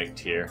to be picked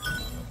here.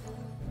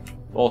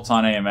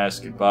 Bolt-on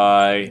AMS,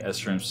 goodbye.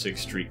 SRM 6th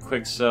Street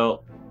quick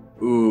sell.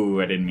 Ooh,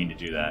 I didn't mean to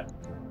do that.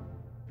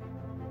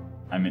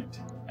 I meant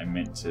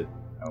to.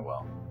 Oh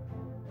well.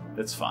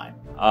 That's fine.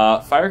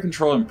 Fire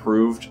control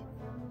improved.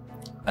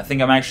 I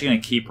think I'm actually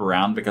going to keep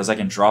around because I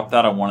can drop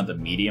that on one of the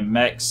medium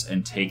mechs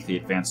and take the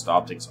advanced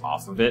optics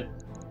off of it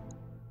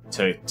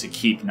to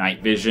keep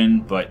night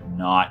vision, but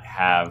not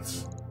have,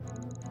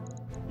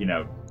 you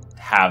know,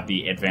 have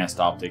the advanced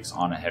optics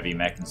on a heavy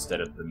mech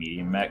instead of the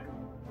medium mech.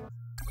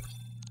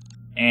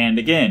 And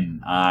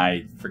again,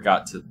 I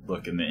forgot to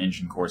look in the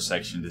engine core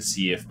section to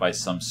see if by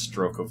some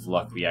stroke of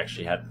luck we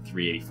actually had the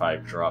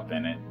 385 drop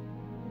in it.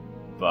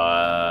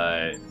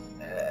 But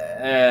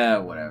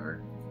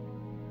whatever.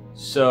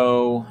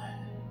 So,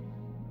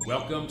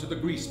 Welcome to the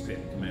grease pit,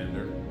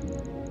 Commander.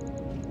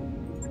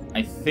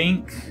 I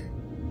think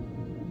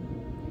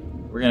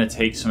we're gonna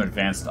take some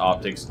advanced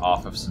optics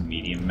off of some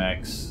medium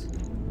mechs.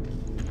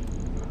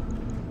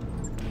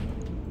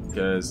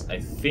 Because I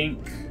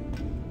think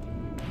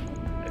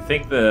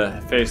the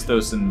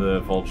Hephaestus and the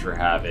Vulture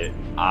have it.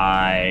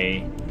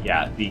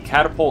 Yeah, the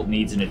Catapult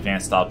needs an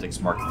Advanced Optics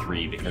Mark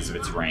III because of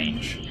its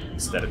range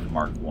instead of the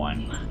Mark I.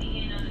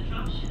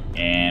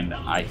 And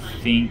I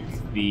think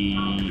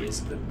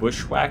is it the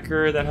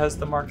Bushwhacker that has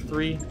the Mark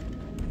III?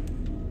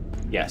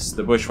 Yes,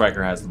 the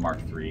Bushwhacker has the Mark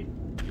III.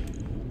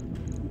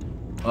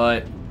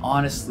 But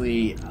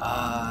honestly,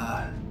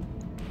 I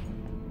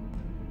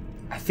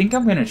think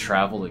I'm gonna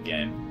travel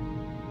again.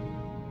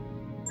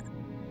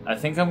 I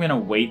think I'm gonna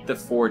wait the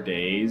 4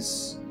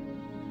 days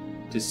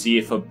to see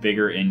if a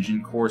bigger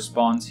engine core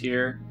spawns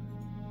here.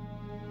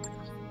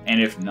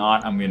 And if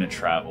not, I'm gonna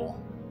travel.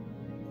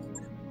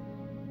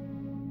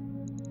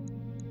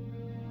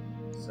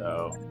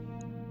 So,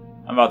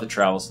 I'm about to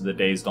travel so the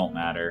days don't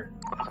matter.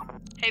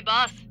 Hey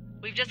boss,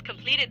 we've just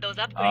completed those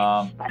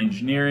upgrades.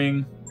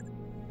 Engineering.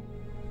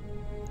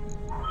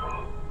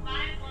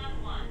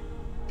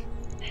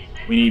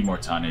 We need more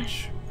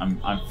tonnage.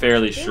 I'm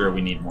fairly sure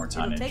we need more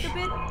tonnage. It'll take a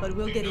bit, but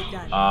we'll get it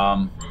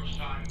done.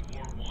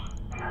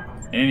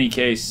 In any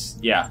case,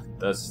 yeah,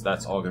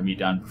 that's all going to be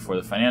done before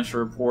the financial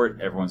report.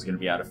 Everyone's going to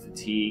be out of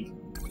fatigue.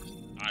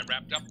 I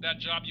wrapped up that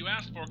job you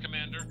asked for,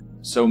 Commander.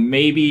 So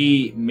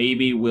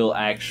maybe we'll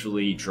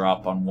actually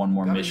drop on one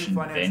more mission,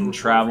 then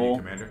travel.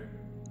 Commander.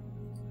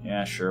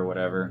 Yeah, sure,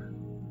 whatever.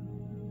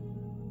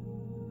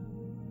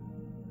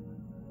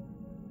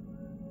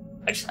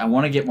 I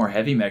want to get more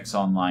heavy mechs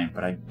online,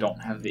 but I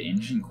don't have the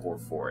engine core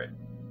for it.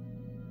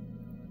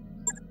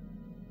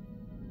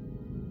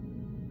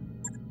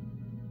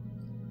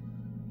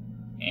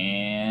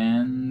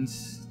 And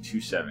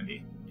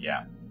 270.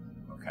 Yeah.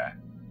 Okay.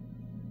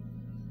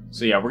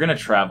 So yeah, we're gonna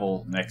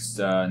travel next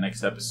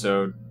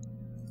episode.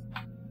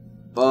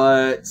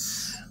 But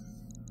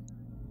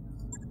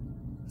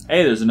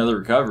hey, there's another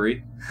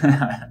recovery.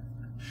 I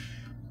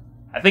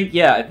think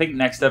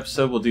next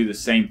episode we'll do the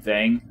same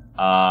thing.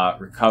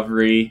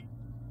 Recovery,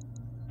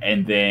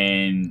 and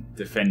then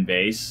defend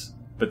base.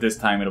 But this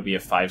time it'll be a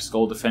 5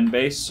 skull defend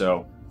base,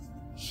 so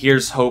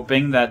here's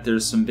hoping that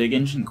there's some big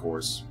engine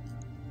cores.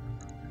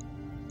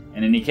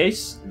 In any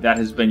case, that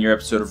has been your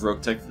episode of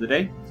Roguetech for the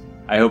day.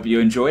 I hope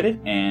you enjoyed it,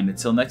 and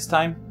until next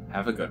time,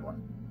 have a good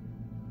one.